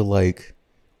 but like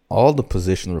all the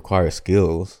positions require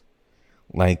skills.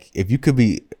 Like if you could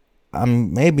be,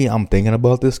 maybe I'm thinking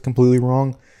about this completely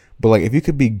wrong, but like if you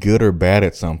could be good or bad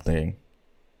at something,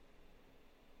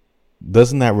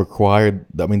 doesn't that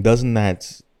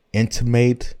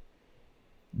intimate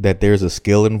that there's a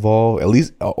skill involved, at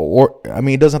least, or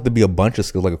it doesn't have to be a bunch of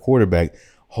skills like a quarterback,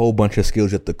 whole bunch of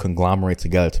skills you have to conglomerate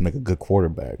together to make a good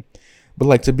quarterback. But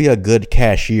like to be a good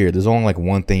cashier, there's only like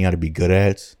one thing you got to be good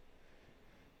at,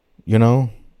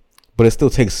 but it still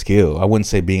takes skill. I wouldn't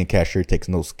say being a cashier takes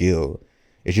no skill.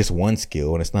 It's just one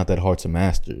skill, and it's not that hard to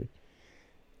master.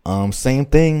 Same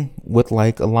thing with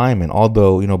like a lineman,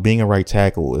 although, being a right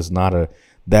tackle is not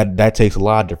that takes a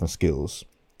lot of different skills.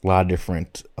 A lot of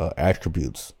different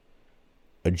attributes: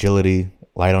 agility,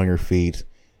 light on your feet.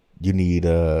 You need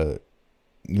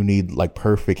like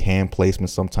perfect hand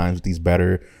placement. Sometimes these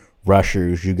better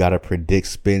rushers, you gotta predict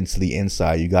spins to the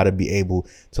inside. You gotta be able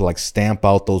to like stamp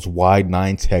out those wide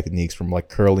 9 techniques from like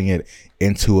curling it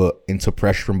into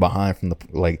pressure from behind from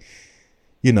the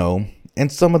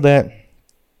and some of that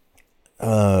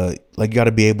like you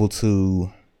gotta be able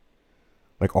to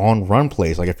like on run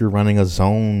plays. Like if you're running a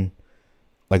zone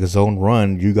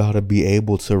run, you got to be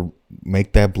able to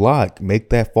make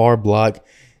that far block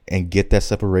and get that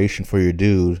separation for your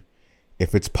dude.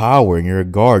 If it's power and you're a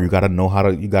guard, you got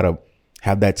to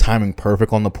have that timing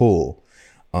perfect on the pull.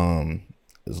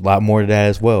 There's a lot more to that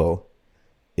as well.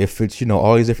 If it's,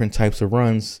 all these different types of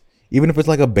runs, even if it's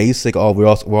like a basic, we're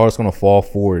all just going to fall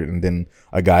forward and then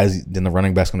the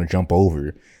running back's going to jump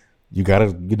over. You got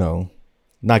to,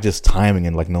 not just timing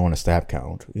and like knowing a snap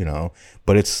count,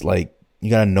 but it's like, you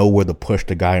got to know where to push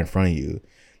the guy in front of you.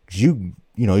 You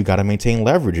got to maintain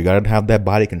leverage. You got to have that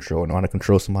body control, know how to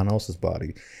control someone else's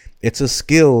body. It's a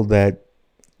skill that,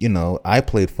 I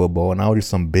played football and I was just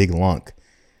some big lunk.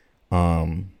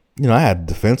 I had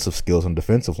defensive skills on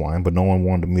defensive line, but no one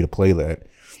wanted me to play that.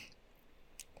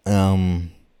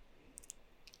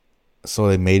 So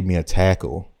they made me a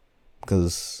tackle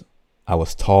because I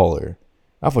was taller.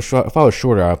 If I was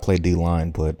shorter, I'd play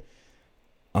D-line, but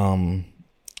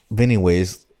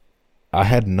anyways, I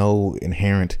had no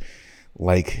inherent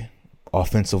like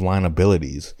offensive line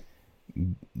abilities.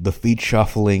 The feet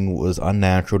shuffling was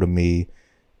unnatural to me.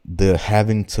 The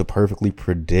having to perfectly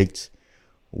predict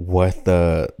what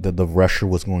the rusher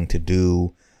was going to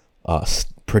do,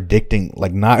 predicting,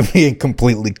 like not being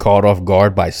completely caught off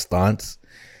guard by stunts.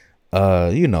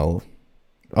 Oh,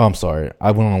 I'm sorry.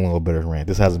 I went on a little bit of a rant.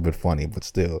 This hasn't been funny, but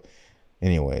still.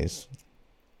 Anyways,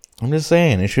 I'm just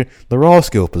saying, they're all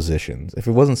skill positions. If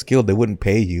it wasn't skilled, they wouldn't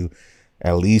pay you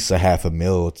at least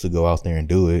 $500,000 to go out there and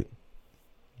do it.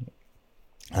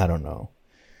 I don't know.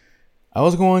 I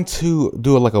was going to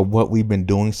do a what we've been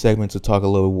doing segment to talk a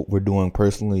little what we're doing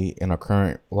personally in our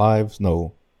current lives.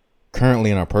 No,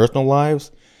 currently in our personal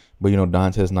lives. But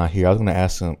Dante's not here. I was going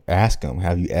to ask him,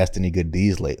 have you asked any good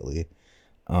D's lately?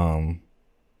 And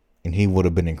he would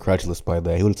have been incredulous by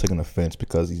that. He would have taken offense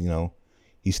because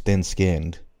he's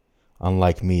thin-skinned.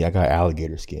 Unlike me, I got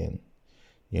alligator skin.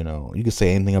 You can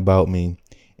say anything about me,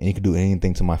 and you can do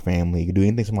anything to my family. You can do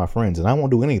anything to my friends, and I won't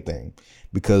do anything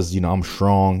because I'm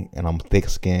strong and I'm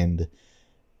thick-skinned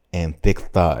and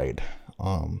thick-thighed.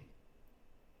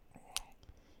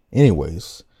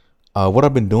 Anyways, what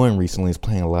I've been doing recently is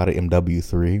playing a lot of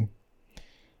MW3.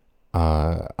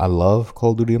 I love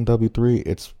Call of Duty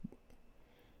MW3.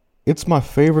 It's my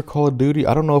favorite Call of Duty.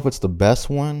 I don't know if it's the best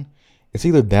one. It's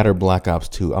either that or Black Ops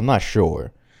 2. I'm not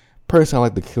sure. Personally, I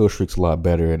like the kill streaks a lot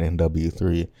better in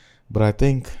MW3, but I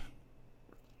feel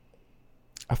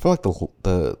like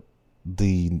the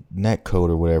net code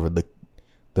or whatever, the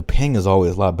ping is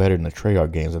always a lot better than the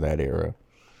Treyarch games of that era.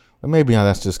 But maybe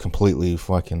that's just completely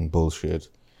fucking bullshit.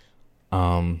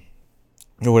 Or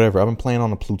whatever. I've been playing on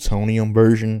the Plutonium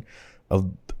version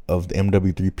of the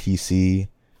MW3 PC,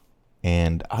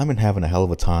 and I've been having a hell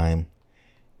of a time.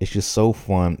 It's just so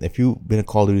fun. If you've been a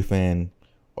Call of Duty fan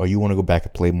or you want to go back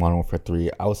and play Modern Warfare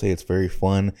 3, I would say it's very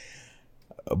fun.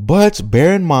 But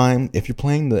bear in mind, if you're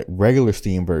playing the regular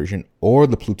Steam version or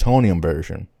the Plutonium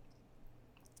version,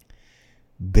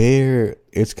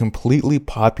 it's completely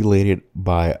populated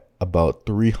by about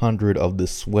 300 of the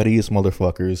sweatiest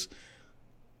motherfuckers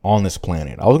on this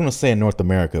planet. I was gonna say in North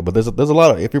America, but there's a lot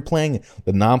of, if you're playing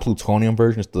the non-Plutonium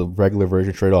version, it's the regular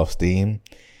version straight off Steam.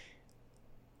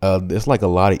 There's like a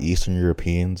lot of Eastern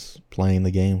Europeans playing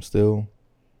the game still.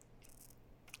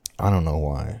 I don't know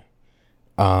why.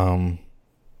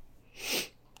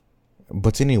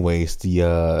 But anyways,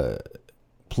 the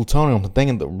Plutonium,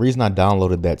 the reason I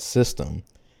downloaded that system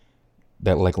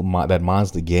that that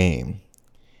mods the game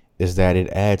is that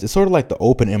it's sort of like the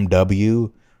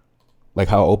OpenMW, like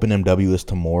how OpenMW is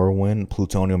to Morrowind,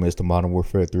 Plutonium is to Modern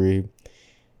Warfare 3.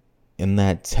 In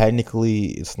that technically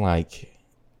it's a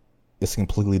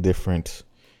completely different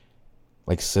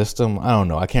like system. I don't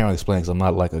know. I can't really explain because I'm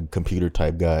not like a computer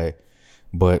type guy,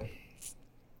 but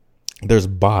there's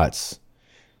bots,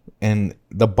 and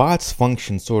the bots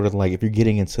function sort of like if you're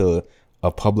getting into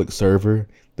a public server,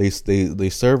 they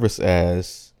service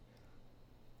as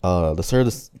the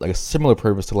service like a similar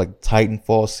purpose to like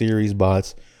Titanfall series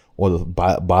bots or the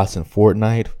bots in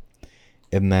Fortnite.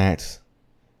 In that,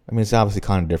 I mean, it's obviously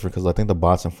kind of different because I think the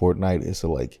bots in Fortnite is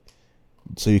so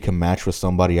you can match with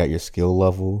somebody at your skill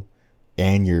level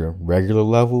and your regular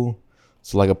level.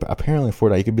 So like apparently in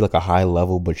Fortnite you could be like a high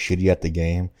level but shitty at the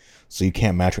game, so you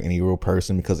can't match with any real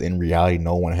person because in reality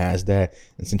no one has that.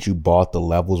 And since you bought the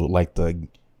levels with like the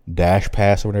dash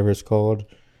pass or whatever it's called,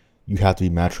 you have to be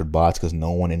matched with bots because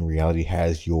no one in reality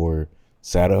has your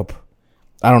setup.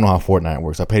 I don't know how Fortnite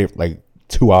works. I paid like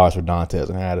 2 hours for Dantes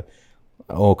and I had an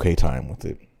okay time with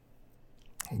it,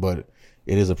 but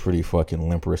it is a pretty fucking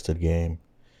limp-wristed game.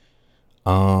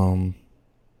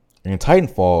 And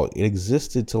Titanfall, it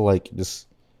existed to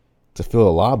fill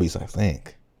the lobbies, I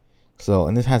think. So,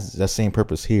 and it has that same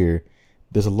purpose here.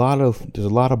 There's a lot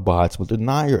of bots, but they're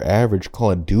not your average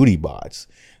Call of Duty bots.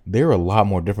 They're a lot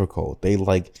more difficult. They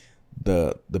like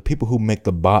the people who make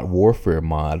the bot warfare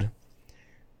mod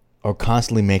are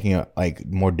constantly making it like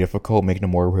more difficult, making it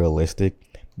more realistic.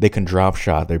 They can drop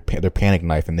shot, their panic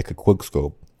knife, and they could quick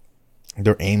scope.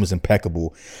 Their aim is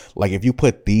impeccable. Like if you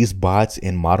put these bots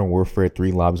in Modern Warfare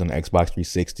 3 lobbies on the Xbox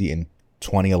 360 in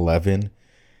 2011,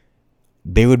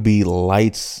 they would be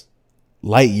light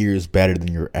years better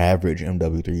than your average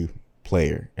MW3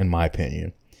 player, in my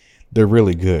opinion. They're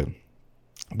really good.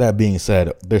 That being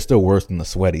said, they're still worse than the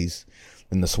sweats.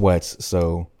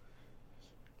 So,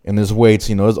 and there's ways,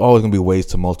 there's always gonna be ways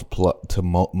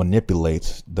to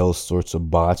manipulate those sorts of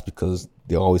bots because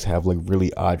they always have like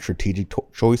really odd strategic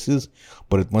choices.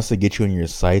 But once they get you in your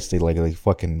sights, they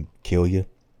fucking kill you.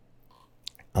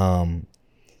 But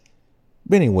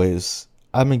anyways,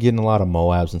 I've been getting a lot of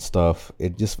Moabs and stuff. I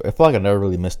feel like I never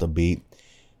really missed a beat,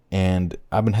 and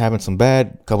I've been having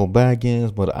couple bad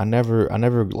games, but I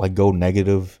never like go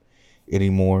negative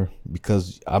anymore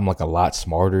because I'm like a lot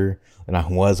smarter than I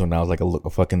was when I was like a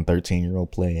fucking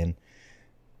 13-year-old playing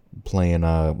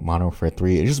Modern Warfare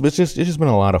 3. It's just been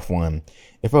a lot of fun.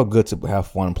 It felt good to have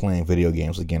fun playing video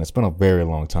games again. It's been a very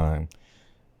long time.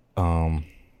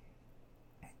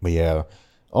 But yeah.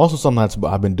 Also, something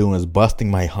I've been doing is busting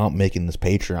my hump making this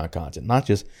Patreon content, not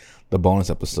just the bonus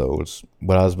episodes.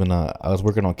 But I was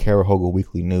working on Kara Hogle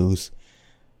Weekly News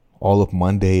all of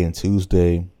Monday and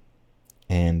Tuesday,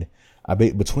 and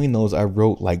between those I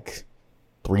wrote like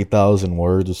 3,000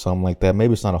 words or something like that.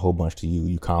 Maybe it's not a whole bunch to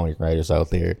you comedy writers out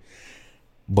there,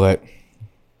 but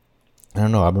I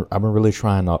don't know. I've been really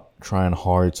trying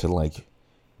hard to like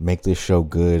make this show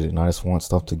good, and I just want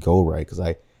stuff to go right because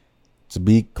to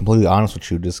be completely honest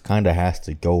with you, this kind of has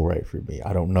to go right for me.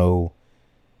 I don't know.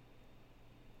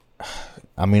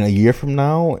 I mean, a year from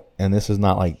now, and this is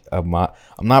not like I'm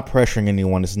not pressuring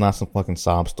anyone. This is not some fucking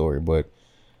sob story, but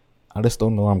I just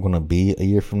don't know where I'm gonna be a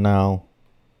year from now,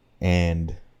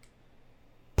 and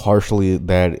partially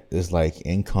that is like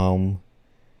income,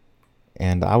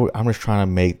 And I'm just trying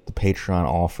to make the Patreon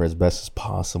offer as best as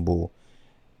possible.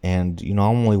 And, I'm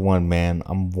only one man.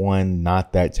 I'm one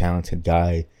not that talented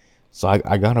guy. So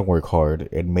I gotta work hard.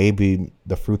 And maybe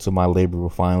the fruits of my labor will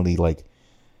finally,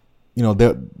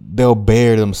 they'll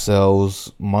bear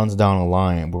themselves months down the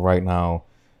line. But right now,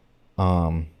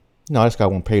 I just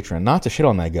got one patron. Not to shit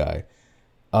on that guy.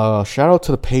 Shout out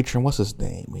to the patron. What's his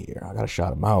name here? I gotta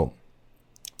shout him out.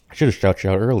 I should have shouted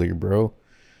you out earlier, bro.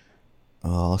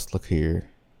 Let's look here.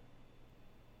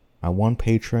 My one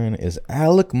patron is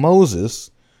Alec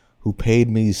Moses, who paid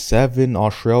me $7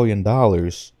 Australian,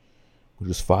 which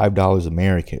is $5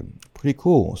 American. Pretty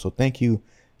cool. So thank you,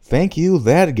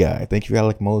 that guy. Thank you,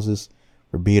 Alec Moses,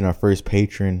 for being our first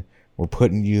patron. We're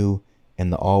putting you in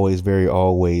the always, very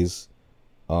always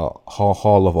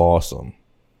Hall of Awesome.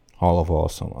 Hall of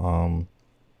Awesome.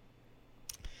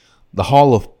 The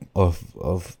Hall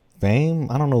of Fame.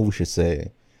 I don't know what we should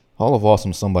say. Hall of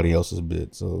Awesome, somebody else's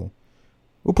bit. So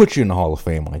we'll put you in the Hall of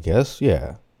Fame, I guess.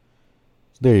 Yeah.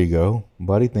 So there you go,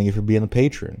 buddy. Thank you for being a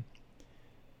patron.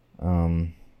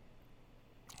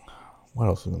 What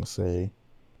else was I gonna say?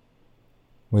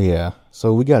 Well, yeah.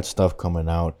 So we got stuff coming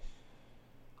out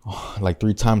like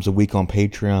 3 times a week on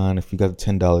Patreon. If you got a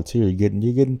 $10 tier, you're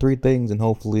getting 3 things, and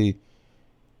hopefully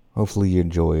you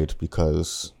enjoy it,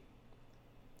 because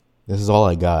this is all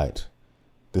I got.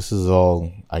 This is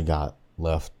all I got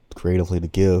left creatively to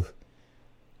give.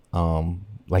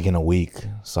 Like in a week.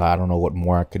 So I don't know what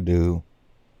more I could do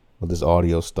with this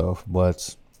audio stuff,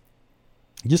 but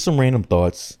just some random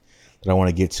thoughts that I want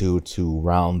to get to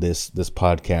round this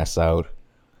podcast out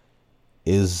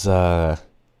is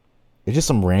it's just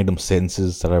some random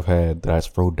sentences that I've had that I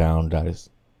just wrote down that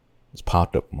just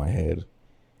popped up in my head.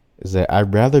 Is that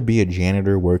I'd rather be a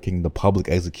janitor working the public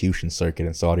execution circuit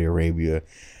in Saudi Arabia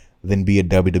than be a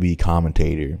WWE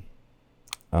commentator.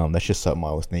 That's just something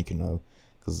I was thinking of,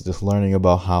 because just learning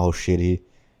about how shitty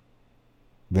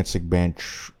Vince McMahon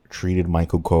treated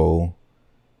Michael Cole,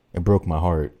 it broke my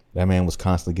heart. That man was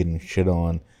constantly getting shit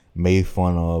on, made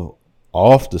fun of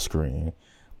off the screen,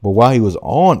 but while he was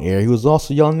on air, he was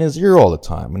also yelling in his ear all the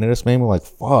time, and it just made me like,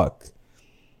 fuck.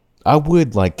 I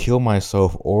would kill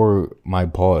myself or my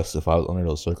boss if I was under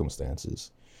those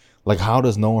circumstances. Like, how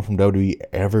does no one from WWE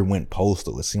ever went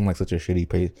postal? It seemed like such a shitty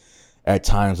place, at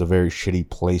times a very shitty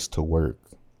place to work.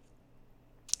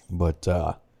 But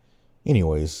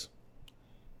anyways,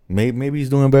 maybe he's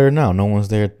doing better now. No one's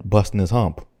there busting his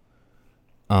hump.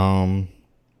 I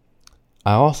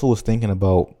also was thinking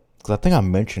about, because I think I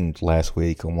mentioned last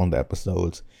week on one of the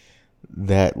episodes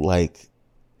that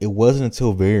it wasn't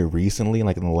until very recently, in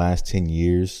the last 10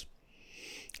 years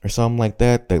or something like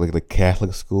that, that the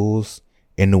Catholic schools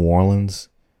in New Orleans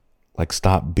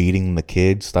stopped beating the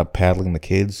kids, stopped paddling the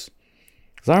kids.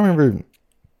 Because I remember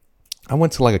I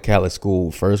went to a Catholic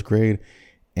school first grade,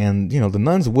 and the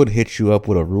nuns would hit you up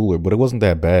with a ruler, but it wasn't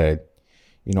that bad.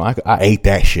 I ate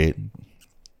that shit.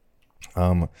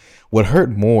 What hurt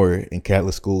more in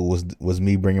Catholic school was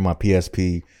me bringing my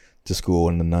PSP to school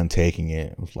and the nun taking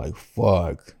it. It was like,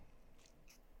 fuck.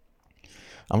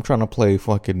 I'm trying to play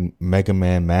fucking Mega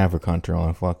Man Maverick Hunter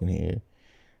on fucking here.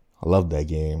 I love that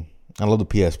game. I love the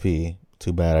PSP.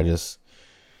 Too bad I just...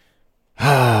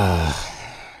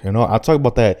 I'll talk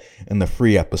about that in the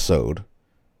free episode,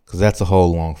 because that's a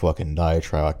whole long fucking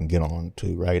diatribe I can get on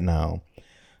to right now.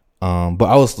 But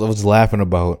I was laughing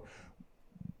about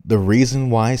the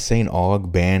reason why St.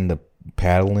 Aug banned the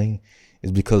paddling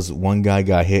is because one guy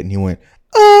got hit and he went,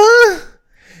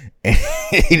 and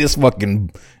he just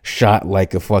fucking shot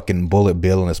like a fucking bullet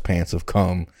bill in his pants of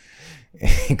cum,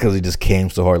 because he just came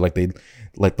so hard,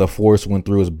 the force went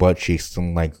through his butt cheeks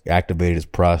and activated his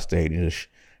prostate and just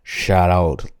shot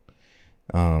out.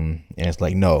 And it's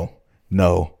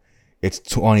no, it's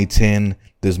 2010.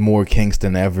 There's more kinks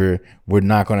than ever. We're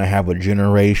not gonna have a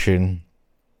generation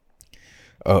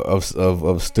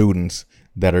of students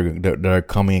that are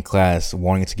coming in class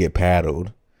wanting to get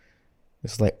paddled.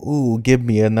 It's ooh, give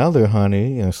me another,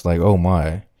 honey. And it's oh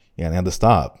my, yeah, they had to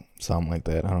stop. Something like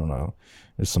that. I don't know.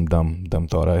 There's some dumb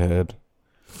thought I had.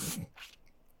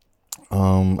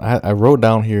 I wrote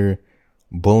down here,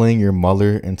 bullying your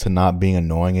mother into not being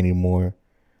annoying anymore.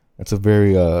 It's a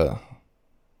very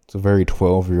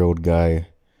 12-year-old guy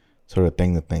sort of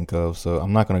thing to think of. So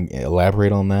I'm not gonna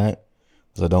elaborate on that,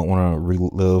 because I don't want to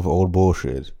relive old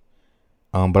bullshit.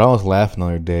 But I was laughing the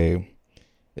other day.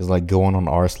 It's going on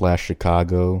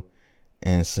r/Chicago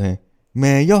and saying,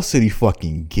 man, y'all city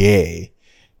fucking gay.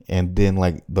 And then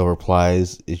the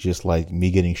replies is just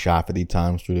me getting shot 50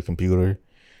 times through the computer.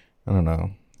 I don't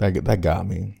know. That got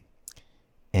me.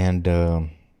 And I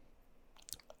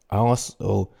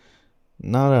also,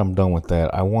 now that I'm done with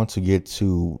that, I want to get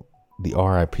to the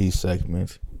RIP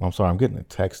segment. I'm sorry, I'm getting a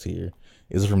text here.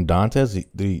 Is it from Dantes?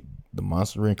 The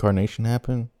monster reincarnation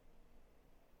happened?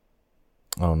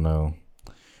 Oh no.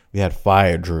 We had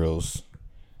fire drills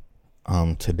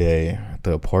today at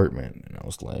the apartment, and I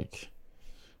was like,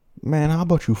 man, how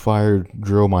about you fire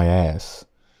drill my ass?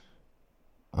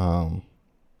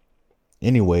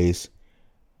 Anyways,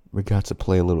 we got to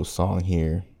play a little song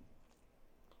here.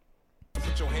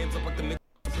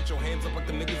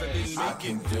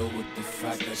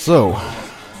 So,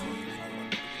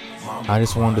 I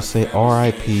just wanted to say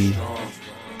R.I.P.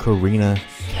 Karina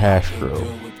Castro.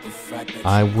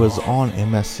 I was on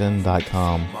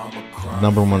MSN.com,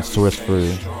 #1 source for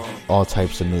all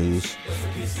types of news.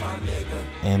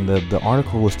 And the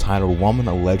article was titled "Woman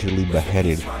Allegedly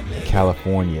Beheaded in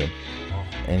California."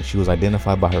 And she was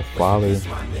identified by her father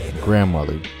and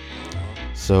grandmother.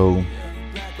 So,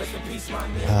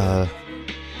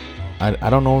 I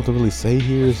don't know what to really say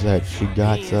here. Is that she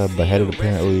got beheaded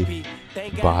apparently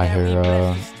by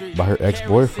her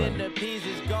ex-boyfriend,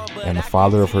 and the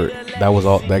father of her.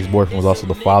 The ex-boyfriend was also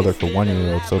the father of the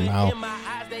 1-year-old. So now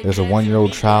there's a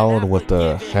 1-year-old child with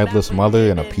a headless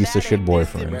mother and a piece of shit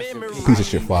boyfriend, a piece of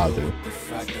shit father.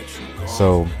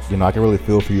 So I can really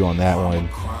feel for you on that one,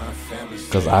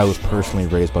 because I was personally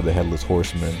raised by the headless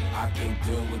horseman,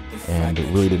 and it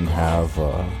really didn't have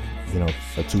a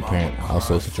 2-parent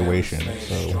household situation.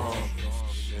 So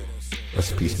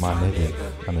rest in peace, my nigga.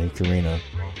 I mean, Karina.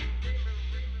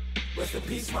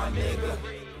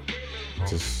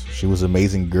 She was an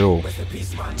amazing girl,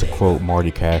 to quote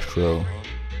Marty Castro.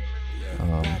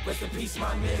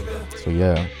 So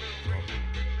yeah.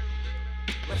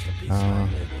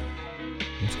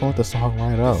 Let's go with the song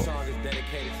right out. This song is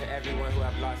dedicated to everyone who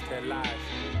have lost their lives,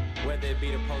 whether it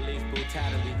be the police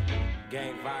brutality,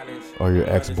 gang violence, or your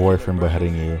ex-boyfriend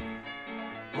beheading you.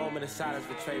 Moment of silence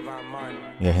for Trayvon Martin.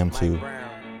 Yeah, him Mike too. Brown,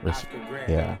 Rest, Oscar Grant.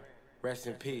 yeah. Rest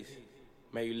in peace.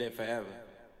 May you live forever.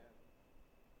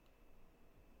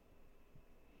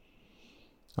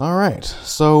 All right.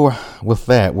 So with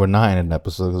that, we're not in an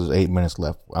episode. There's 8 minutes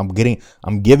left. I'm giving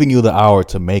you the hour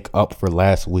to make up for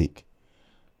last week.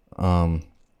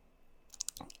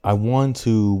 I want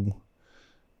to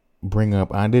bring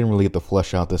up. I didn't really get to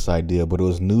flesh out this idea, but it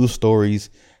was news stories,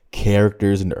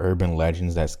 characters, and urban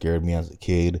legends that scared me as a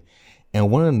kid.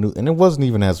 And and it wasn't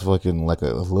even as fucking like a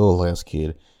little ass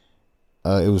kid.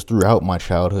 It was throughout my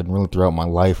childhood and really throughout my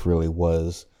life. Really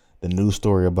was the news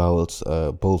story about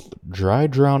both dry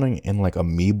drowning and like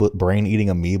brain eating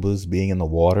amoebas being in the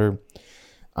water.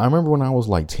 I remember when I was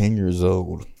like 10 years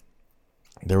old,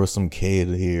 there was some kid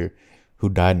here who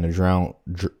died in a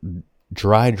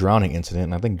dry drowning incident.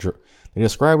 And I think they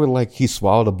described it like he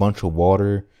swallowed a bunch of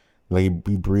water, like he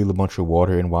breathed a bunch of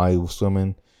water in while he was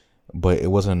swimming, but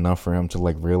it wasn't enough for him to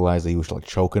like realize that he was like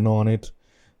choking on it.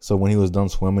 So when he was done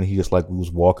swimming, he just like was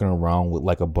walking around with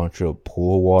like a bunch of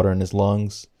pool water in his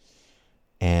lungs.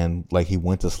 And like he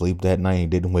went to sleep that night and he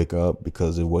didn't wake up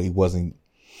because he wasn't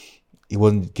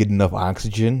getting enough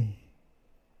oxygen.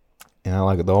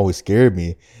 And it always scared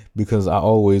me because I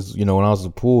always, when I was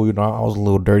at the pool, I was a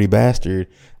little dirty bastard.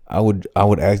 I would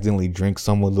accidentally drink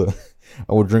some of the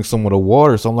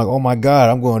water. So I'm like, oh my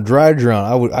God, I'm going to dry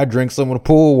drown. I drink some of the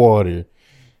pool water.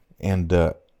 And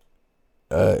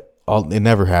it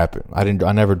never happened. I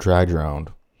never dry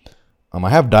drowned. I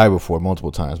have died before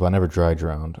multiple times, but I never dry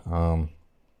drowned.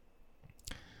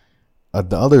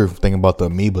 The other thing about the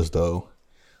amoebas though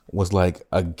was like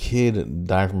a kid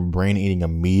died from brain eating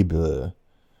amoeba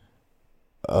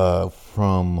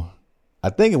from, I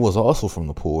think it was also from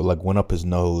the pool. It like went up his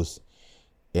nose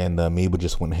and the amoeba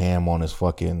just went ham on his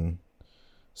fucking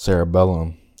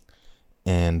cerebellum.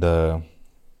 And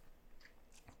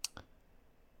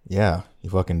yeah, he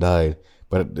fucking died.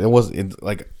 But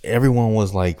like everyone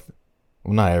was like,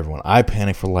 well, not everyone. I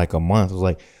panicked for like a month. I was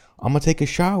like, I'm gonna take a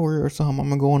shower or something. I'm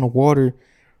gonna go in the water.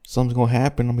 Something's gonna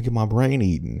happen. I'm gonna get my brain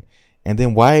eaten. And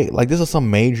then why? Like this is some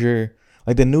major.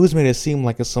 Like the news made it seem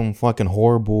like it's some fucking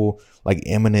horrible, like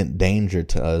imminent danger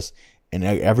to us. And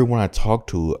everyone I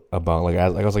talked to about, like I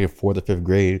was like in 4th or 5th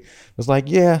grade, was like,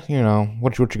 yeah,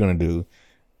 what you gonna do?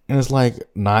 And it's like,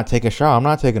 not take a shower. I'm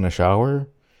not taking a shower.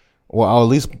 Well, I'll at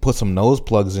least put some nose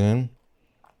plugs in.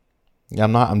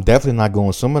 I'm definitely not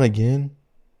going swimming again.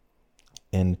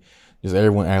 And just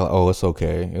everyone act like, oh, it's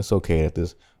okay. It's okay that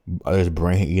there's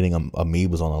brain eating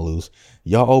amoebas on the loose.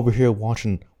 Y'all over here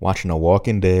watching The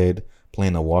Walking Dead,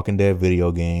 playing The Walking Dead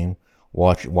video game,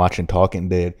 watching Talking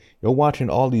Dead. You're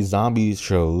watching all these zombie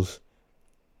shows,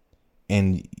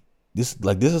 and this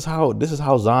is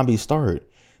how zombies start.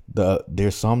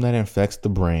 There's some that infects the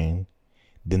brain,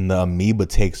 then the amoeba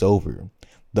takes over.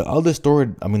 The other story,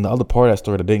 I mean, the other part of that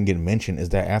story that didn't get mentioned is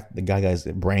that after the guy got his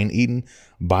brain eaten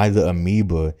by the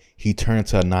amoeba, he turned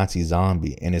into a Nazi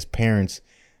zombie, and his parents,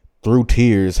 through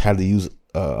tears, had to use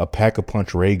a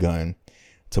pack-a-punch ray gun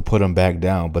to put him back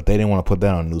down, but they didn't want to put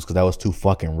that on the news because that was too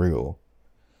fucking real.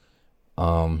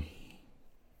 But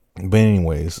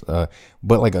anyways,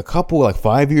 but like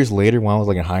 5 years later, when I was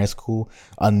like in high school,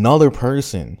 another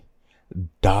person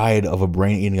died of a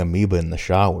brain-eating amoeba in the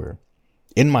shower.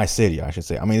 In my city, I should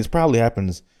say. I mean, this probably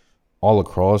happens all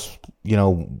across,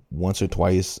 once or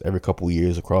twice every couple of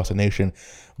years across the nation.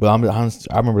 But I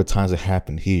remember the times it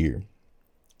happened here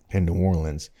in New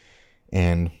Orleans.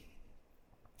 And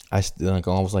I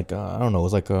was like, I don't know, it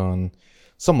was like on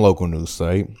some local news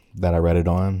site that I read it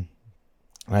on.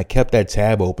 And I kept that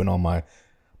tab open on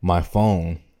my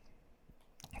phone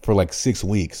for like 6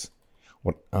 weeks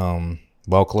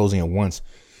while closing it once.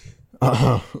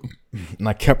 And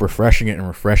I kept refreshing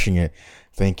it,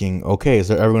 thinking, okay, is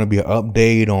there ever going to be an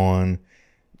update on,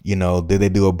 did they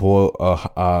do a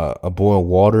boil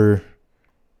water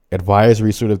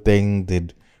advisory sort of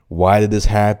thing? Why did this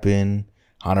happen?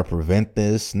 How to prevent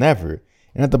this? Never.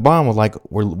 And at the bottom was like,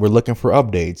 we're looking for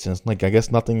updates. And it's like, I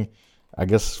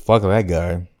guess fuck that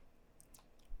guy.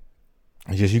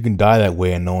 It's just, you can die that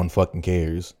way and no one fucking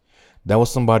cares. That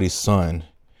was somebody's son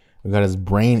who got his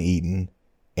brain eaten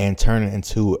and turn it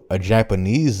into a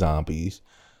Japanese zombies.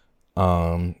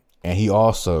 And he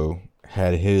also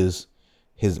had his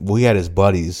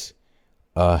buddies,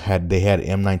 had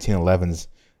M1911s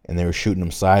and they were shooting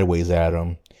them sideways at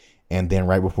him. And then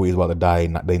right before he was about to die,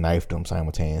 they knifed him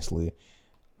simultaneously.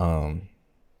 And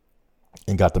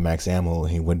got the max ammo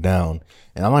and he went down.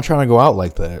 And I'm not trying to go out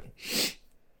like that.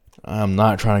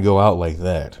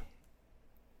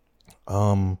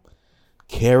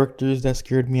 Characters that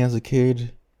scared me as a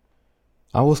kid.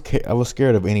 I was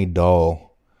scared of any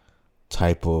doll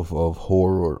type of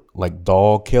horror, like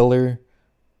doll killer,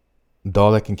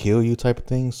 doll that can kill you type of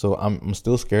thing. So I'm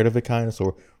still scared of it kind of.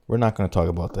 So we're not going to talk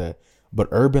about that. But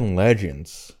urban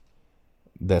legends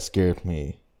that scared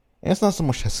me. And it's not so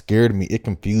much that scared me, it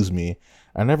confused me.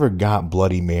 I never got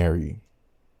Bloody Mary.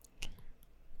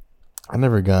 I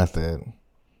never got that.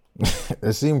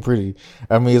 It seemed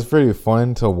it's pretty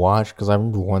fun to watch because I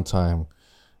remember one time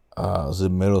I was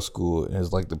in middle school and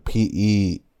it's like the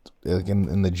PE like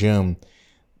in the gym,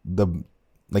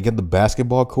 like at the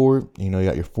basketball court, you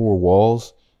got your 4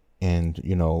 walls and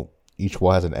each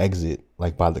wall has an exit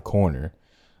like by the corner,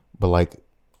 but like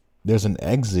there's an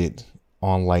exit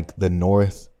on like the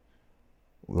north,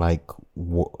 like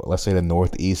let's say the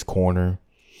northeast corner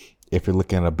if you're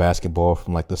looking at a basketball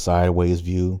from like the sideways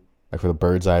view, like for the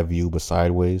bird's eye view but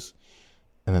sideways,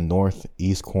 in the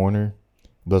northeast corner.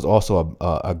 There's also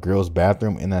a girl's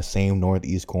bathroom in that same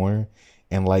northeast corner.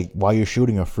 And like while you're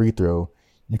shooting a free throw,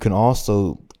 you can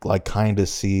also like kind of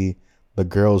see the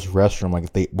girls' restroom.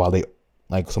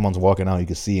 Like if someone's walking out, you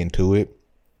can see into it.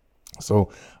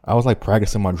 So I was like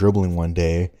practicing my dribbling one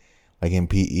day, like in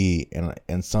PE, and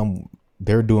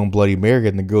they're doing Bloody Mary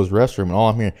in the girls' restroom, and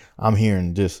all I'm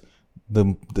hearing just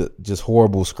the just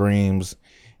horrible screams,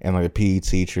 and like a PE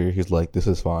teacher, he's like, "This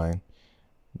is fine.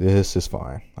 This is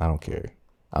fine. I don't care.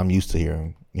 I'm used to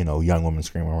hearing, young women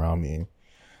screaming around me."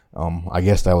 I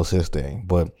guess that was his thing,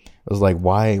 but it was like,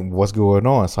 why? What's going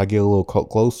on? So I get a little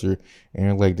closer,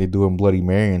 and like they doing Bloody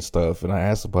Mary and stuff, and I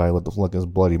asked somebody what the fuck is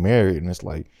Bloody Mary, and it's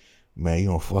like, man, you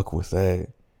don't fuck with that.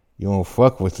 You don't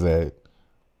fuck with that.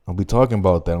 I'll be talking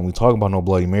about that, and we talking about no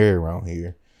Bloody Mary around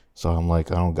here. So I'm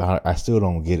like, I still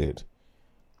don't get it.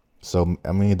 So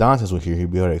I mean, Dantes was here,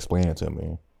 he'd be able to explain it to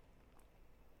me.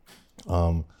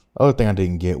 Other thing I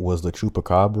didn't get was the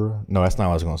Chupacabra. No, that's not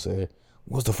what I was gonna say.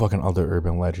 What's the fucking other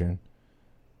urban legend?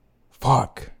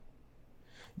 Fuck.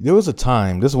 There was a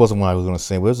time, this wasn't what I was gonna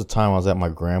say, but there was a time I was at my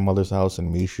grandmother's house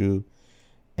in Michoud,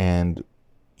 and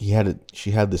she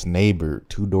had this neighbor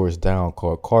 2 doors down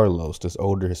called Carlos, this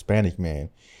older Hispanic man,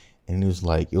 and it was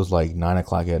like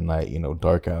 9:00 at night,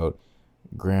 dark out.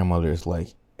 Grandmother's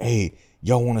like, "Hey,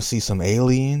 y'all want to see some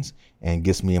aliens?" And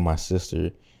gets me and my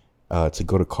sister to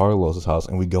go to Carlos's house,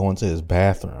 and we go into his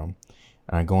bathroom,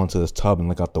 and I go into this tub and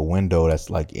look out the window that's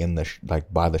like in the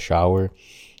by the shower,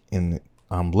 and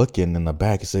I'm looking in the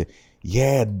back and say,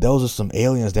 "Yeah, those are some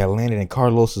aliens that landed in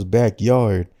Carlos's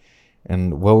backyard."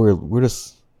 And well, we're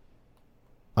just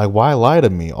like, why lie to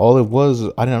me? All it was,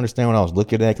 I didn't understand what I was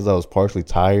looking at because I was partially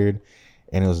tired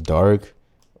and it was dark,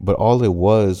 but all it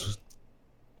was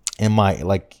in my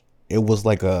it was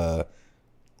like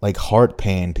heart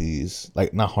panties,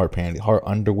 like not heart panties, heart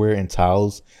underwear and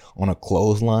towels on a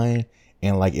clothesline,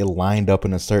 and like it lined up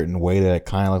in a certain way that it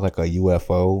kind of looked like a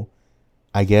UFO.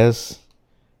 I guess,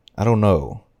 I don't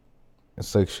know.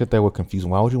 It's like shit that would confuse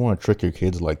me. Why would you want to trick your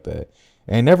kids like that?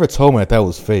 And they never told me that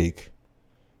was fake,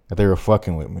 that they were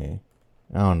fucking with me.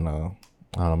 I don't know.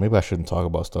 Maybe I shouldn't talk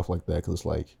about stuff like that because it's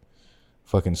like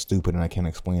fucking stupid and I can't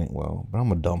explain it well. But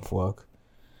I'm a dumb fuck.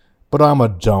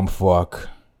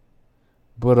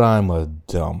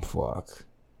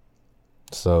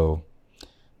 So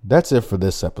that's it for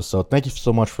this episode. Thank you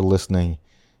so much for listening.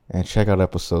 And check out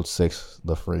episode 6,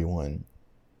 the free one.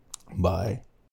 Bye.